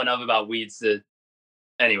don't know enough about Weeds to.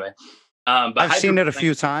 Anyway, but I've seen it a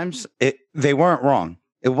few times. They weren't wrong.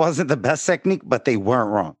 It wasn't the best technique, but they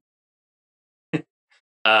weren't wrong.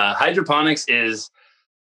 Hydroponics is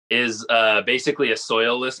basically a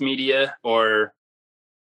soilless media, or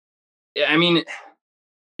I mean,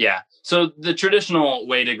 yeah. So the traditional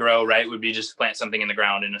way to grow, right, would be just plant something in the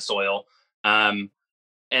ground in a soil, and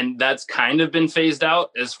that's kind of been phased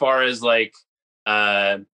out as far as like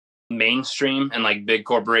mainstream and like big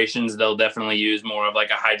corporations. They'll definitely use more of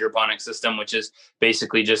like a hydroponic system, which is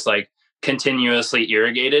basically just like continuously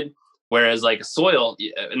irrigated, whereas like a soil,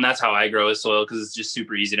 and that's how I grow a soil because it's just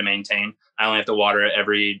super easy to maintain. I only have to water it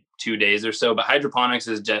every 2 days or so, but hydroponics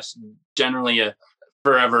is just generally a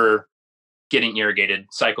forever getting irrigated,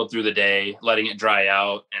 cycled through the day, letting it dry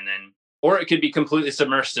out, and then, or it could be completely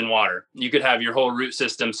submerged in water. You could have your whole root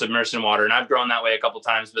system submerged in water, and I've grown that way a couple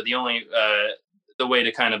times, but the way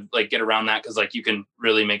to kind of like get around that, because like you can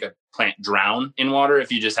really make a plant drown in water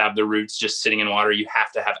if you just have the roots just sitting in water. You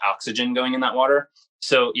have to have oxygen going in that water.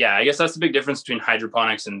 So yeah, I guess that's the big difference between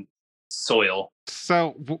hydroponics and soil.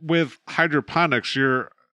 So with hydroponics,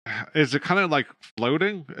 is it kind of like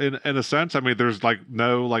floating in a sense? I mean, there's like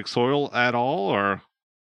no like soil at all, or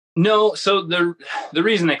no. So the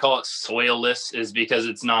reason they call it soilless is because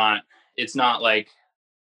it's not like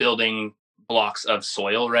building blocks of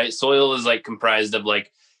soil, right? Soil is like comprised of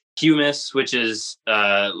like humus, which is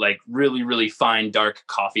like really, really fine, dark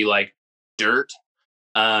coffee like dirt.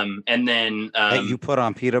 And then that you put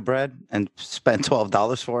on pita bread and spent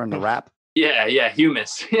 $12 for in the wrap. Yeah,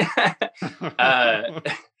 humus.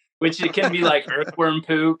 Which it can be like earthworm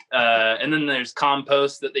poop. And then there's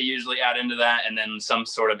compost that they usually add into that, and then some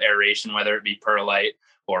sort of aeration, whether it be perlite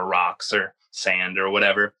or rocks or sand or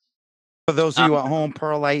whatever. For those of you at home,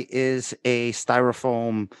 perlite is a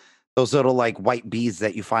styrofoam, those little like white beads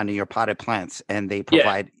that you find in your potted plants, and they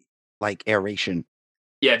provide like aeration.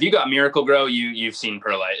 Yeah, if you got Miracle-Gro, you've seen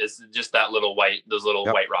perlite. It's just that little white, those little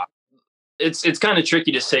white rocks. It's kind of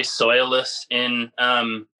tricky to say soilless in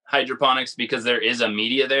hydroponics because there is a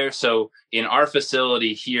media there. So in our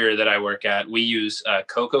facility here that I work at, we use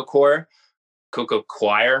cocoa coir.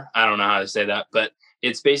 I don't know how to say that, but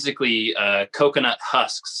it's basically coconut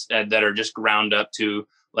husks that are just ground up to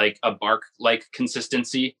like a bark-like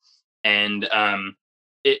consistency, and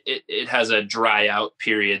it has a dry out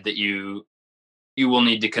period that you will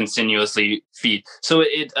need to continuously feed. So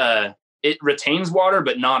it retains water,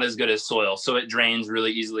 but not as good as soil, so it drains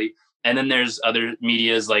really easily. And then there's other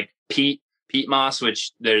medias like peat moss,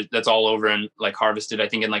 which that's all over and like harvested, I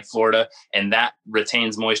think, in like Florida, and that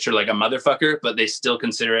retains moisture like a motherfucker, but they still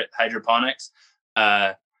consider it hydroponics.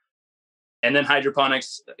 And then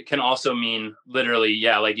hydroponics can also mean literally,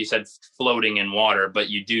 like you said, floating in water, but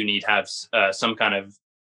you do need to have some kind of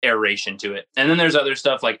aeration to it. And then there's other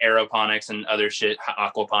stuff like aeroponics and other shit,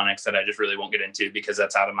 aquaponics, that I just really won't get into because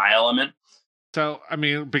that's out of my element. So, I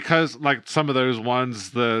mean, because like some of those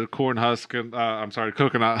ones, the corn husk and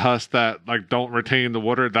coconut husk that like don't retain the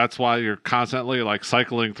water, that's why you're constantly like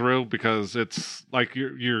cycling through, because it's like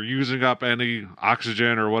you're using up any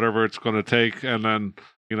oxygen or whatever it's going to take, and then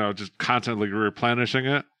just constantly replenishing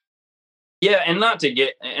it. Yeah, and not to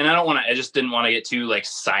get, and I just didn't want to get too like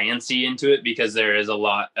sciencey into it, because there is a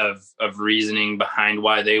lot of reasoning behind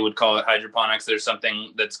why they would call it hydroponics. There's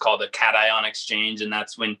something that's called a cation exchange, and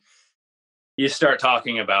that's when you start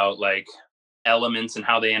talking about like elements and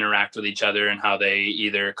how they interact with each other and how they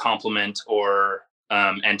either complement or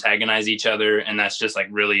antagonize each other. And that's just like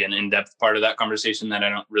really an in-depth part of that conversation that I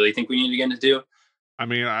don't really think we need to get into. I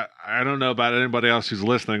mean, I don't know about anybody else who's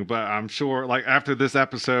listening, but I'm sure like after this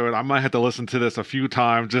episode, I might have to listen to this a few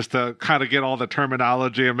times just to kind of get all the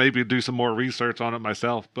terminology and maybe do some more research on it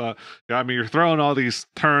myself. But yeah, I mean, you're throwing all these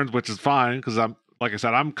terms, which is fine, because like I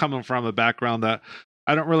said, I'm coming from a background that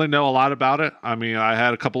I don't really know a lot about it. I mean, I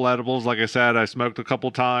had a couple edibles. Like I said, I smoked a couple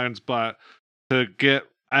times, but to get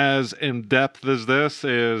as in depth as this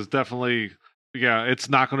is definitely, it's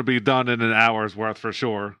not going to be done in an hour's worth for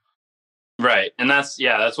sure. Right. And that's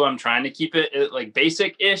why I'm trying to keep it like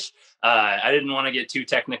basic-ish. I didn't want to get too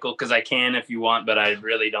technical, because I can if you want, but I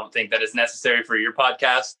really don't think that it's necessary for your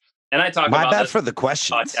podcast. And I talk about bad for the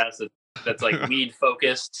questions. Podcast that's like weed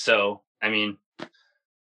focused. So, I mean,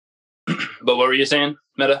 but what were you saying,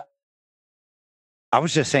 Meta? I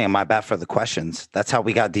was just saying my bad for the questions. That's how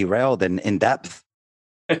we got derailed and in depth.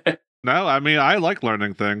 No, I mean, I like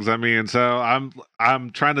learning things. I mean, so I'm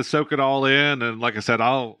trying to soak it all in, and like I said,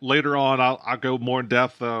 I'll go more in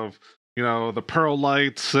depth of the pearl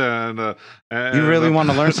lights and you really want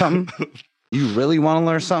to learn something? You really want to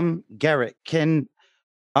learn something, Garrett?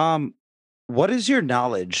 What is your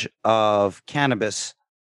knowledge of cannabis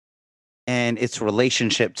and its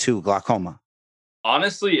relationship to glaucoma?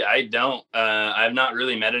 Honestly, I don't. I've not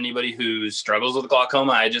really met anybody who struggles with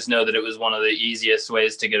glaucoma. I just know that it was one of the easiest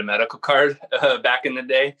ways to get a medical card back in the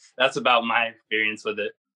day. That's about my experience with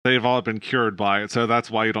it. They've all been cured by it, so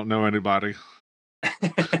that's why you don't know anybody.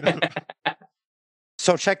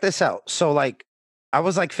 So check this out. So like, I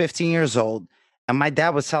was like 15 years old, and my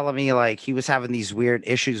dad was telling me like he was having these weird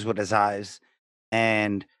issues with his eyes.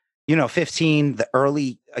 And 15, the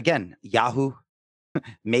early, again, Yahoo,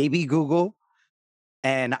 maybe Google.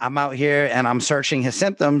 And I'm out here and I'm searching his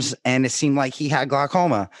symptoms, and it seemed like he had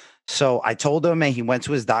glaucoma. So I told him, and he went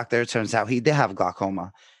to his doctor. It turns out he did have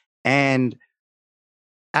glaucoma. And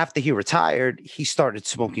after he retired, he started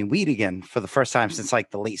smoking weed again for the first time since like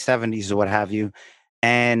the late 70s or what have you.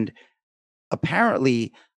 And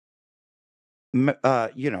apparently,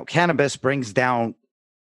 cannabis brings down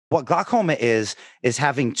what glaucoma is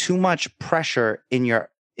having too much pressure in your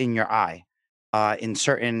eye, in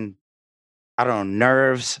certain, I don't know,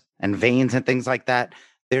 nerves and veins and things like that.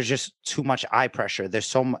 There's just too much eye pressure. There's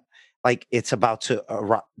so much, like it's about to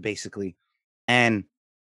erupt basically. And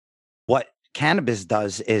what cannabis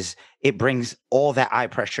does is it brings all that eye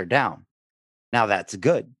pressure down. Now that's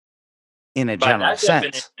good in a general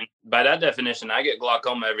sense. By that definition, I get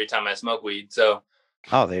glaucoma every time I smoke weed. So,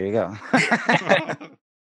 oh, there you go.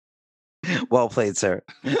 Well played, sir.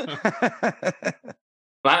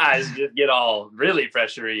 My eyes just get all really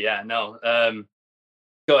pressury. Yeah, no.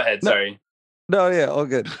 Go ahead. Sorry. No, yeah, all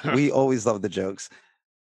good. We always love the jokes.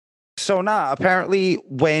 So apparently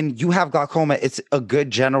when you have glaucoma, it's a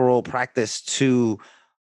good general practice to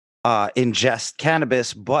ingest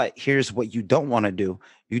cannabis. But here's what you don't want to do.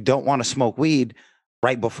 You don't want to smoke weed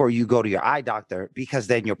right before you go to your eye doctor, because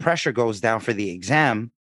then your pressure goes down for the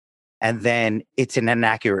exam, and then it's an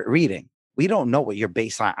inaccurate reading. We don't know what your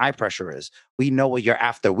baseline eye pressure is. We know what your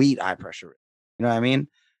after weed eye pressure is. You know what I mean?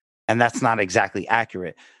 And that's not exactly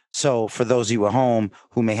accurate. So for those of you at home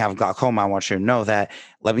who may have glaucoma, I want you to know that.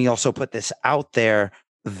 Let me also put this out there.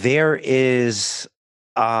 There is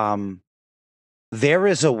a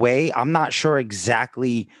way, I'm not sure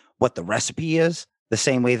exactly what the recipe is, the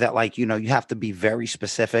same way that you have to be very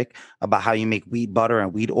specific about how you make weed butter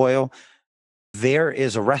and weed oil. There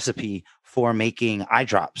is a recipe for making eye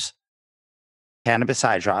drops. Cannabis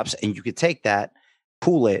eye drops, and you could take that,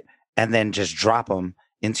 cool it, and then just drop them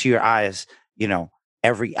into your eyes,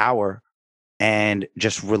 every hour, and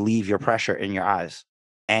just relieve your pressure in your eyes.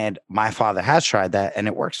 And my father has tried that, and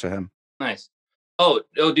it works for him. Nice. Oh,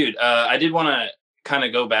 dude, I did want to kind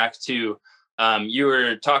of go back to, you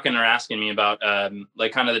were talking or asking me about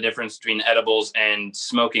like kind of the difference between edibles and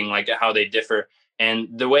smoking, like how they differ. And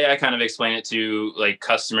the way I kind of explain it to like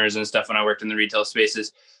customers and stuff when I worked in the retail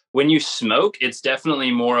spaces, When you smoke, it's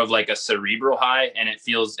definitely more of like a cerebral high, and it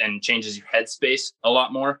feels and changes your headspace a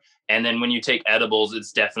lot more. And then when you take edibles,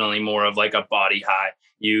 it's definitely more of like a body high.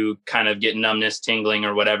 You kind of get numbness, tingling,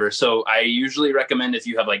 or whatever. So I usually recommend, if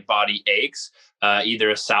you have like body aches,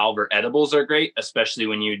 either a salve or edibles are great, especially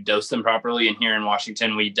when you dose them properly. And here in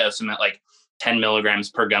Washington, we dose them at like 10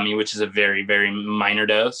 milligrams per gummy, which is a very, very minor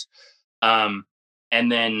dose. And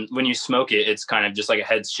then when you smoke it, it's kind of just like a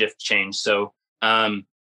head shift change. So,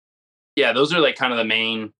 yeah, those are like kind of the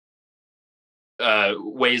main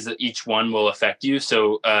ways that each one will affect you.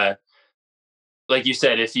 So, like you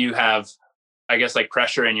said, if you have, I guess, like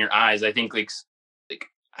pressure in your eyes, I think like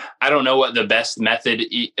I don't know what the best method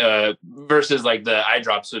versus like the eye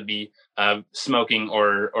drops would be, smoking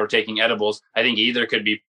or taking edibles. I think either could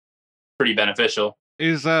be pretty beneficial.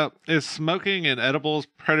 Is smoking and edibles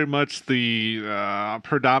pretty much the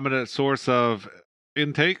predominant source of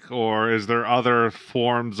intake, or is there other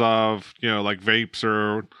forms of, like vapes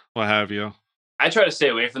or what have you? I try to stay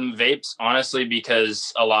away from vapes, honestly,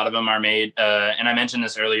 because a lot of them are made, and I mentioned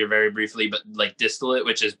this earlier very briefly, but like distillate,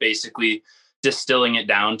 which is basically distilling it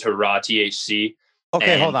down to raw THC.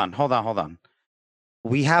 Okay, hold on.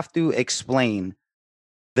 We have to explain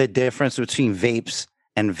the difference between vapes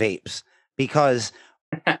and vapes, because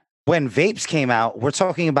when vapes came out, we're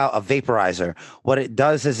talking about a vaporizer. What it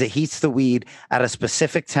does is it heats the weed at a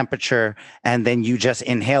specific temperature, and then you just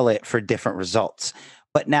inhale it for different results.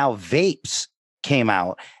 But now vapes came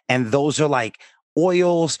out, and those are like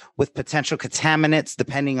oils with potential contaminants,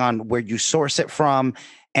 depending on where you source it from,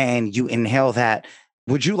 and you inhale that.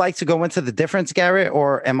 Would you like to go into the difference, Garrett,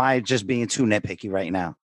 or am I just being too nitpicky right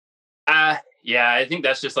now? Yeah, I think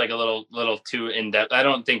that's just like a little too in depth. I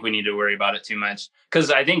don't think we need to worry about it too much,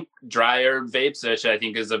 because I think dry herb vapes, which I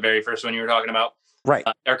think is the very first one you were talking about, right,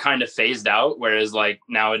 are kind of phased out. Whereas like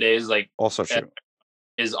nowadays, like also true,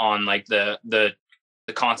 is on like the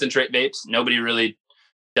concentrate vapes. Nobody really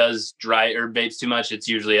does dry herb vapes too much. It's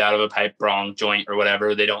usually out of a pipe, bong, joint, or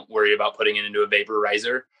whatever. They don't worry about putting it into a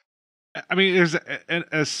vaporizer. I mean, is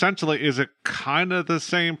it kind of the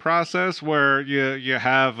same process where you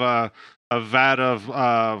have a vat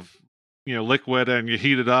of liquid, and you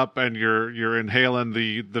heat it up, and you're inhaling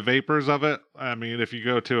the vapors of it? I mean, if you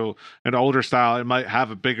go to an older style, it might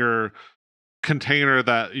have a bigger container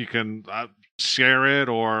that you can share it,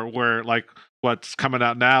 or where like what's coming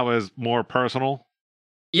out now is more personal.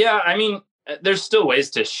 Yeah, I mean, there's still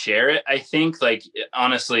ways to share it. I think, like,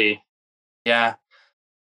 honestly, yeah,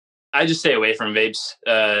 I just stay away from vapes,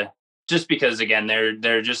 just because, again,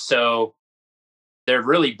 they're just they're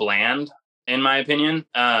really bland, in my opinion.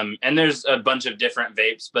 And there's a bunch of different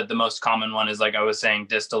vapes, but the most common one is, like I was saying,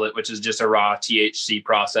 distillate, which is just a raw THC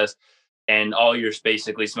process. And all you're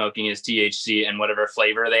basically smoking is THC and whatever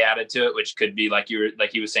flavor they added to it, which could be like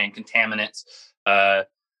he was saying, contaminants,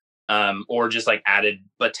 or just like added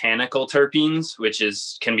botanical terpenes, which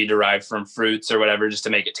can be derived from fruits or whatever, just to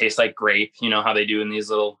make it taste like grape. You know how they do in these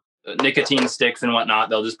little nicotine sticks and whatnot.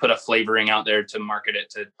 They'll just put a flavoring out there to market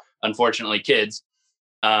it to, unfortunately, kids,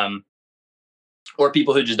 or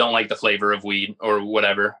people who just don't like the flavor of weed or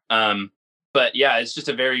whatever. But yeah, it's just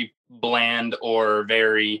a very bland or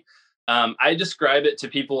very, I describe it to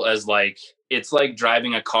people as like, it's like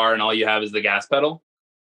driving a car and all you have is the gas pedal.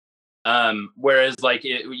 Whereas like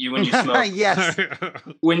when you smoke, yes,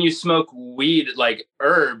 when you smoke weed, like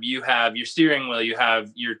herb, you have your steering wheel, you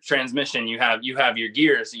have your transmission, you have your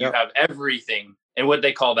gears, you have everything. And what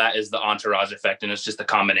they call that is the entourage effect. And it's just a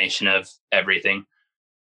combination of everything.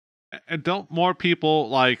 And don't more people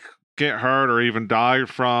like get hurt or even die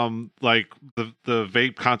from like the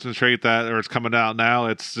vape concentrate that, or it's coming out now?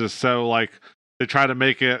 It's just so like, they try to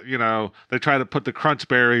make it, they try to put the crunch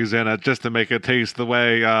berries in it just to make it taste the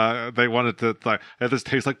way they want it to. Like, this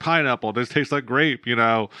tastes like pineapple, this tastes like grape,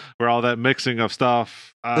 where all that mixing of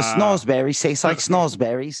stuff. The snozberries taste like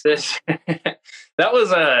snozberries. That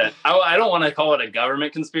was I don't want to call it a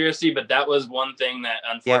government conspiracy, but that was one thing that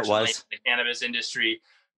unfortunately the cannabis industry,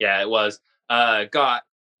 it was, got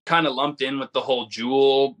kind of lumped in with the whole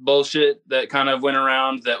Juul bullshit that kind of went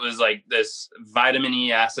around. That was like this vitamin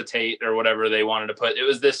E acetate or whatever they wanted to put. It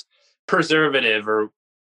was this preservative or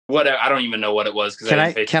whatever. I don't even know what it was. Can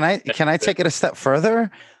I take it a step further?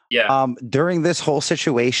 Yeah. During this whole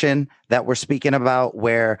situation that we're speaking about,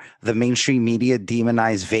 where the mainstream media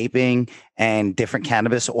demonized vaping and different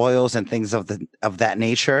cannabis oils and things of that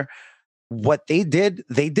nature, what they did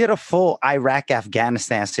a full Iraq,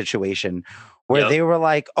 Afghanistan situation, where they were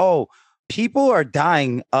like, oh, people are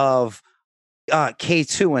dying of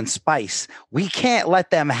K2 and spice. We can't let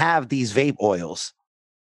them have these vape oils.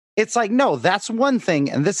 It's like, no, that's one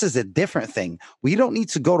thing, and this is a different thing. We don't need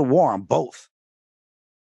to go to war on both.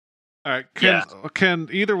 All right, can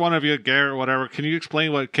either one of you, Garrett, whatever, can you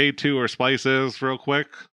explain what K2 or spice is real quick?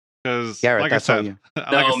 Because Garrett, like that's I all said, you.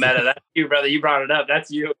 No, Meta, that's you, brother. You brought it up. That's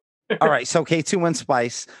you. All right, so K2 and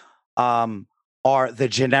spice are the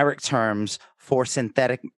generic terms for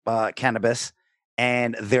synthetic cannabis,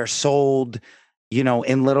 and they're sold,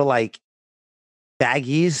 in little like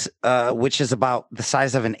baggies, which is about the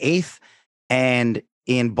size of an eighth, and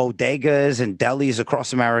in bodegas and delis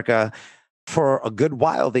across America. For a good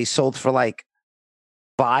while, they sold for like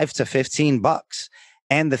 $5 to $15.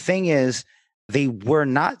 And the thing is, they were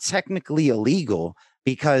not technically illegal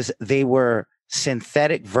because they were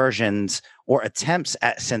synthetic versions or attempts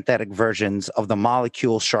at synthetic versions of the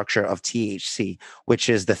molecule structure of THC, which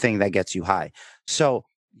is the thing that gets you high. So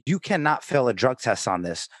you cannot fail a drug test on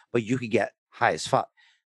this, but you could get high as fuck.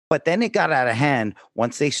 But then it got out of hand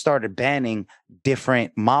once they started banning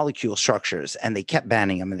different molecule structures, and they kept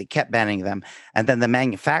banning them and they kept banning them. And then the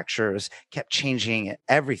manufacturers kept changing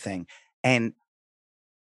everything. And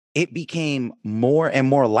it became more and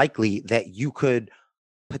more likely that you could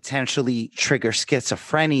potentially trigger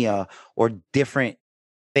schizophrenia or different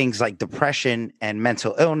things like depression and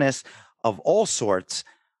mental illness of all sorts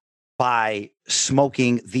by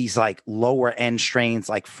smoking these like lower end strains,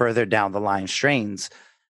 like further down the line strains.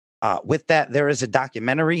 With that, there is a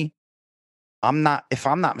documentary. If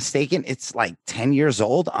I'm not mistaken, it's like 10 years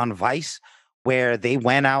old on Vice, where they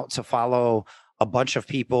went out to follow a bunch of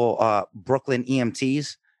people, Brooklyn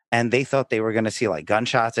EMTs, and they thought they were going to see like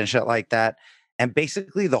gunshots and shit like that. And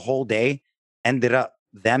basically the whole day ended up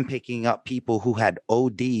them picking up people who had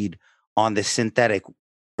OD'd on the synthetic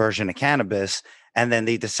version of cannabis. And then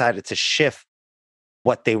they decided to shift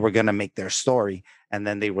what they were going to make their story. And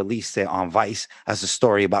then they released it on Vice as a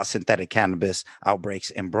story about synthetic cannabis outbreaks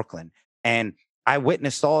in Brooklyn. And I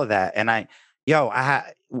witnessed all of that. And I'm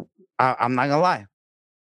not gonna lie.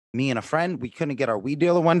 Me and a friend, we couldn't get our weed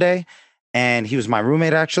dealer one day. And he was my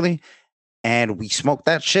roommate actually. And we smoked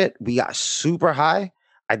that shit. We got super high.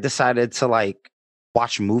 I decided to like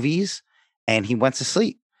watch movies, and he went to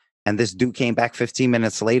sleep. And this dude came back 15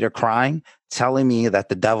 minutes later crying, telling me that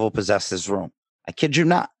the devil possessed his room. I kid you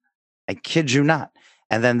not. I kid you not.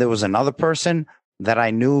 And then there was another person that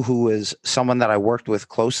I knew who was someone that I worked with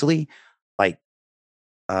closely, like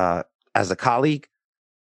as a colleague.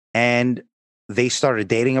 And they started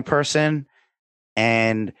dating a person,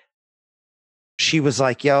 and she was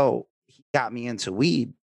like, yo, he got me into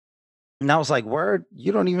weed. And I was like, word,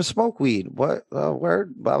 you don't even smoke weed. What?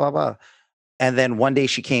 Word? Blah, blah, blah. And then one day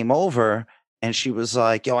she came over and she was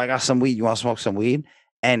like, yo, I got some weed. You want to smoke some weed?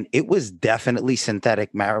 And it was definitely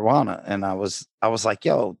synthetic marijuana. And I was like,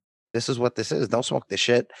 yo, this is what this is. Don't smoke this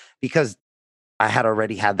shit, because I had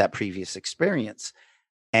already had that previous experience.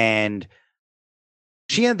 And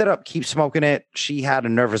she ended up keep smoking it. She had a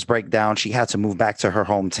nervous breakdown. She had to move back to her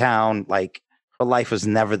hometown. Like, her life was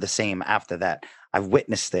never the same after that. I've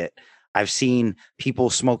witnessed it. I've seen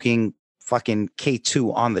people smoking fucking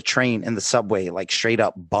K2 on the train, in the subway, like straight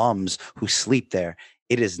up bums who sleep there.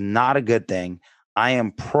 It is not a good thing. I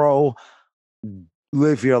am pro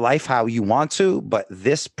live your life how you want to, but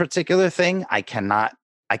this particular thing, I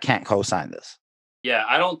can't co-sign this. Yeah,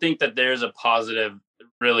 I don't think that there's a positive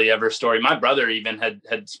really ever story. My brother even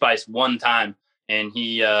had spiced one time, and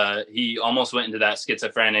he almost went into that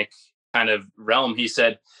schizophrenic kind of realm. He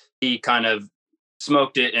said he kind of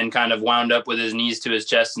smoked it and kind of wound up with his knees to his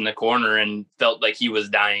chest in the corner and felt like he was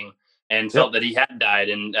dying and felt that he had died.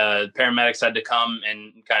 And paramedics had to come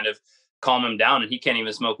and kind of calm him down, and he can't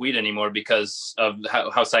even smoke weed anymore because of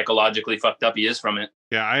how psychologically fucked up he is from it.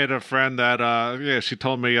 Yeah, I had a friend that, she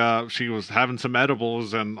told me she was having some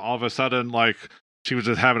edibles, and all of a sudden, like, she was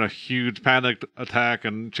just having a huge panic attack,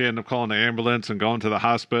 and she ended up calling the ambulance and going to the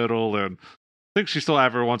hospital. And I think she still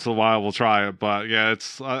every once in a while will try it. But yeah,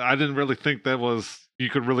 I didn't really think that was,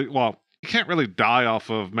 you can't really die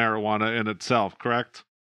off of marijuana in itself, correct?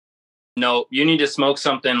 No, you need to smoke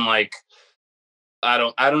something like, I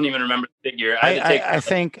don't even remember the figure. I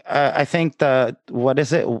think the, what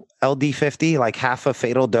is it? LD50, like half a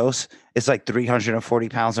fatal dose is like 340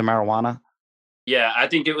 pounds of marijuana. Yeah, I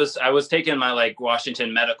think I was taking my like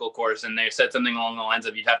Washington medical course, and they said something along the lines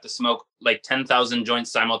of you'd have to smoke like 10,000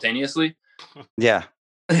 joints simultaneously. Yeah.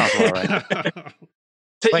 Sounds all right.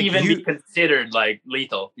 To like even be considered like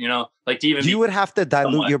lethal, like to even you would have to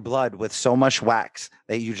dilute your blood with so much wax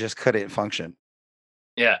that you just couldn't function.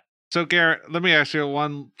 Yeah. So Garrett, let me ask you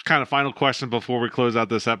one kind of final question before we close out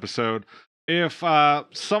this episode. If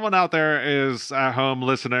someone out there is at home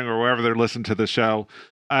listening, or wherever they're listening to the show,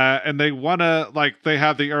 and they want to, like, they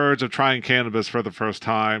have the urge of trying cannabis for the first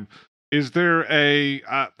time. Is there a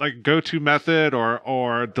like go-to method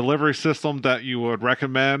or delivery system that you would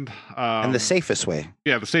recommend? And the safest way.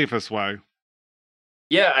 Yeah, the safest way.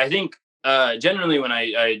 Yeah, I think generally when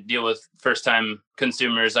I deal with first time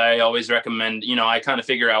consumers, I always recommend, I kind of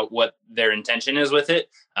figure out what their intention is with it.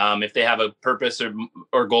 If they have a purpose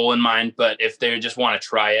or goal in mind, but if they just want to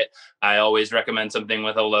try it, I always recommend something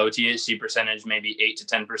with a low THC percentage, maybe 8 to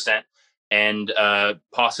 10%. And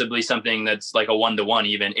possibly something that's like a 1-to-1,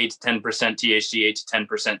 even 8 to 10% THC, 8 to 10%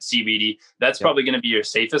 CBD. That's probably going to be your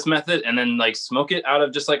safest method. And then like smoke it out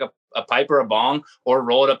of just like a pipe or a bong, or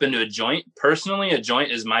roll it up into a joint. Personally, a joint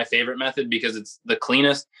is my favorite method because it's the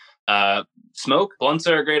cleanest. Smoke blunts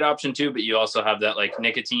are a great option too, but you also have that like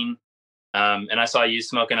nicotine. And I saw you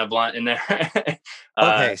smoking a blunt in there.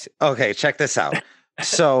 Okay, check this out.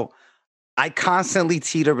 So I constantly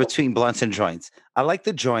teeter between blunts and joints. I like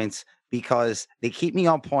the joints because they keep me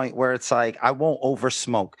on point where it's like I won't over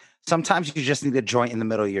smoke. Sometimes you just need a joint in the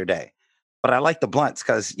middle of your day. But I like the blunts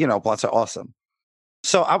because, blunts are awesome.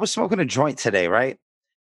 So I was smoking a joint today, right?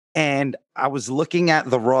 And I was looking at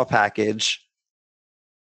the raw package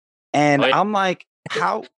and I'm like,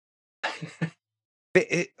 how?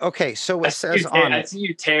 Okay, so it says on it. I see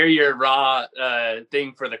you tear your raw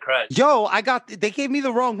thing for the crutch. Yo, they gave me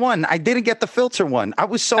the wrong one. I didn't get the filter one. I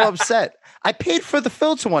was so upset. I paid for the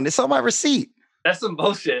filter one. It's on my receipt. That's some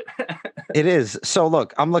bullshit. It is. So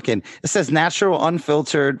look, I'm looking. It says natural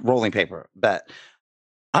unfiltered rolling paper. Bet.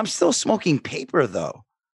 I'm still smoking paper though.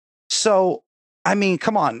 So, I mean,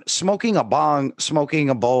 come on, smoking a bong, smoking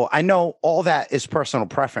a bowl. I know all that is personal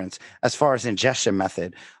preference as far as ingestion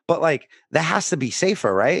method, but like that has to be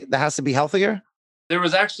safer, right? That has to be healthier. There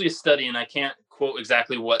was actually a study, and I can't quote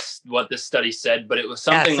exactly what this study said, but it was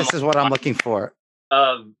something. Yes, this is what I'm looking for.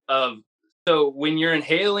 So when you're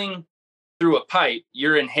inhaling through a pipe,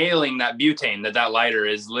 you're inhaling that butane, that lighter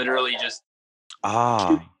is literally just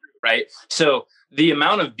right. So the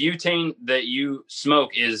amount of butane that you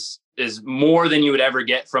smoke is more than you would ever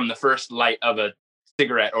get from the first light of a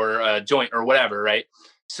cigarette or a joint or whatever, right?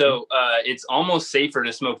 So it's almost safer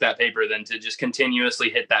to smoke that paper than to just continuously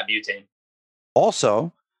hit that butane.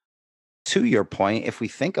 Also, to your point, if we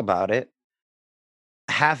think about it,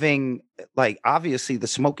 having like obviously the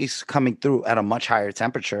smoke is coming through at a much higher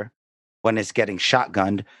temperature when it's getting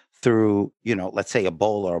shotgunned through, let's say a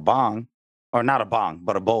bowl or a bong, or not a bong,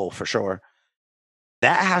 but a bowl for sure.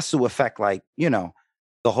 That has to affect like,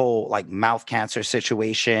 the whole like mouth cancer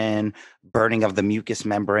situation, burning of the mucous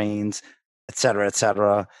membranes, et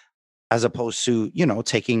cetera, as opposed to,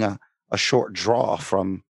 taking a short draw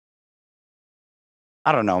from,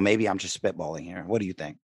 I don't know, maybe I'm just spitballing here. What do you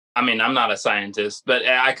think? I mean, I'm not a scientist, but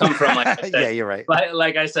I come from like I said, yeah, you're right.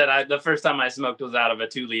 Like I said, the first time I smoked was out of a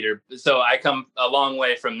 2-liter. So I come a long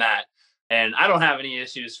way from that. And I don't have any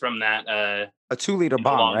issues from that. A 2-liter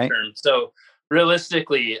bomb, right? Term. So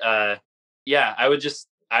realistically, yeah, I would just,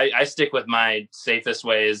 I stick with my safest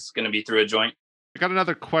way is going to be through a joint. I got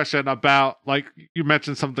another question about, like, you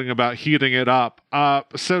mentioned something about heating it up.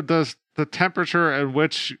 So does the temperature at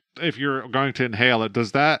which, if you're going to inhale it,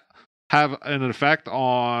 does that have an effect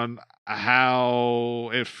on how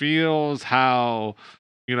it feels, how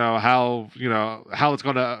it's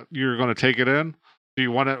you're gonna take it in? Do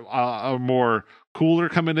you want it a more cooler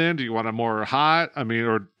coming in? Do you want it more hot? I mean,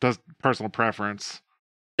 or does personal preference?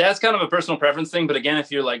 That's kind of a personal preference thing. But again,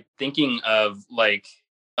 if you're like thinking of like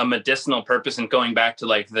a medicinal purpose and going back to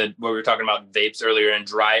like what we were talking about vapes earlier and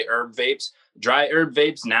dry herb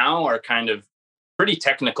vapes now are kind of pretty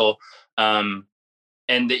technical.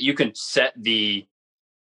 And that you can set the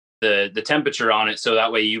temperature on it so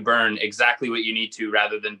that way you burn exactly what you need to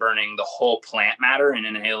rather than burning the whole plant matter and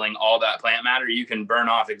inhaling all that plant matter. You can burn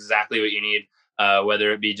off exactly what you need,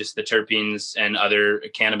 whether it be just the terpenes and other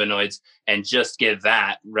cannabinoids, and just get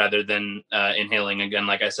that rather than inhaling, again,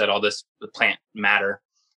 like I said, all this plant matter.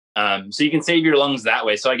 So you can save your lungs that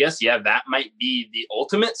way. So I guess, yeah, that might be the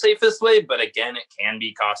ultimate safest way, but again, it can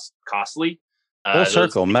be costly. Full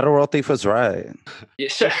circle. Metal World Thief was right. Yeah,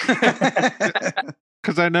 sure.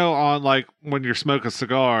 Because I know on like when you smoke a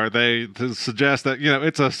cigar, they suggest that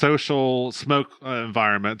it's a social smoke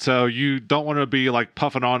environment, so you don't want to be like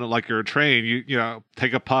puffing on it like you're a train. You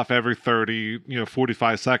take a puff every 30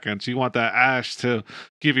 45 seconds. You want that ash to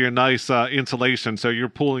give you a nice insulation, so you're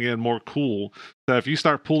pulling in more cool. So if you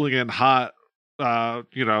start pulling in hot,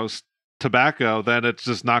 tobacco, then it's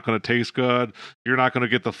just not going to taste good. You're not going to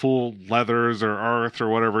get the full leathers or earth or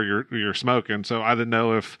whatever you're smoking. So I didn't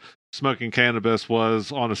know if smoking cannabis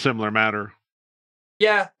was on a similar matter.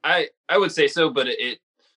 Yeah, I would say so, but it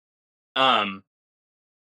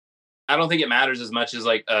I don't think it matters as much as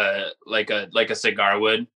like a cigar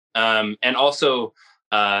would. And also,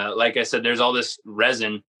 like I said, there's all this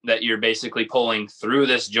resin that you're basically pulling through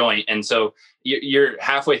this joint, and so you're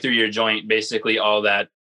halfway through your joint, basically all that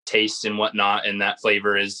taste and whatnot and that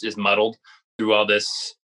flavor is muddled through all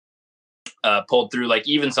this pulled through. Like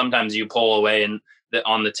even sometimes you pull away and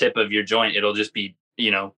on the tip of your joint it'll just be,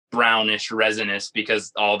 you know, brownish resinous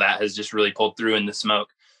because all that has just really pulled through in the smoke.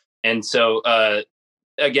 And so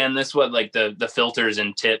again, this what like the filters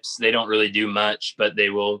and tips, they don't really do much, but they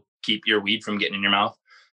will keep your weed from getting in your mouth.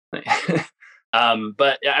 But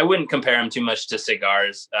I wouldn't compare them too much to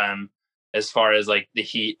cigars. As far as like the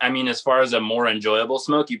heat, I mean, as far as a more enjoyable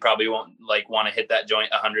smoke, you probably won't like want to hit that joint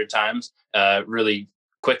 100 times really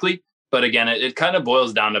quickly. But again, it kind of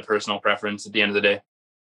boils down to personal preference at the end of the day.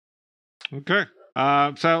 Okay.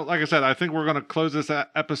 So like I said, I think we're going to close this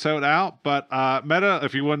episode out, but Meta,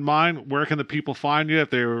 if you wouldn't mind, where can the people find you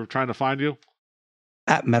if they were trying to find you?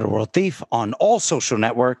 At Meta World Thief on all social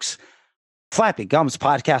networks. Flapping Gums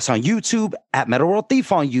Podcast on YouTube, at Meta World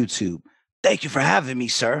Thief on YouTube. Thank you for having me,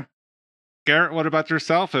 sir. Garrett, what about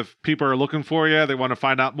yourself? If people are looking for you, they want to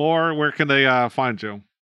find out more, where can they find you?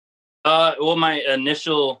 Well, my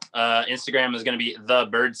initial Instagram is going to be The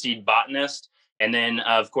Birdseed Botanist. And then,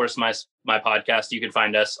 of course, my podcast, you can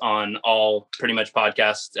find us on all pretty much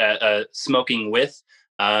podcasts at Smoking With,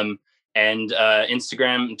 and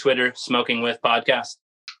Instagram and Twitter, Smoking With Podcast.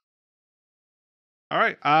 All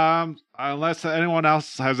right. Unless anyone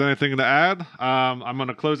else has anything to add, I'm going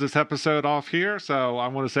to close this episode off here. So I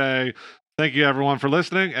want to say thank you, everyone, for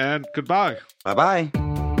listening, and goodbye. Bye-bye.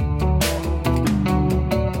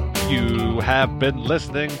 You have been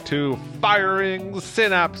listening to Firing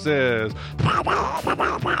Synapses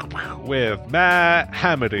with Matt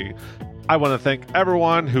Hamady. I want to thank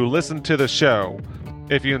everyone who listened to the show.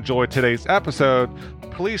 If you enjoyed today's episode,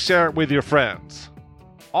 please share it with your friends.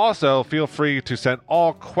 Also, feel free to send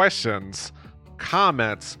all questions,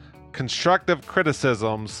 comments, constructive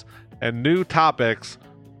criticisms, and new topics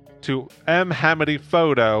to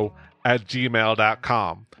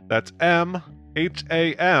mhamidyphoto@gmail.com. That's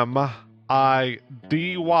MHAMIDY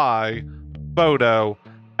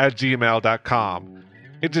photo@gmail.com.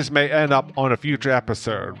 It just may end up on a future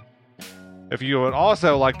episode. If you would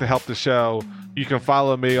also like to help the show, you can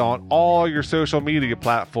follow me on all your social media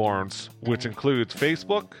platforms, which includes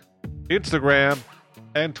Facebook, Instagram,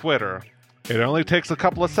 and Twitter. It only takes a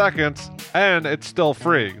couple of seconds, and it's still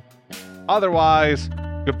free. Otherwise,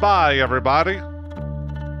 goodbye, everybody.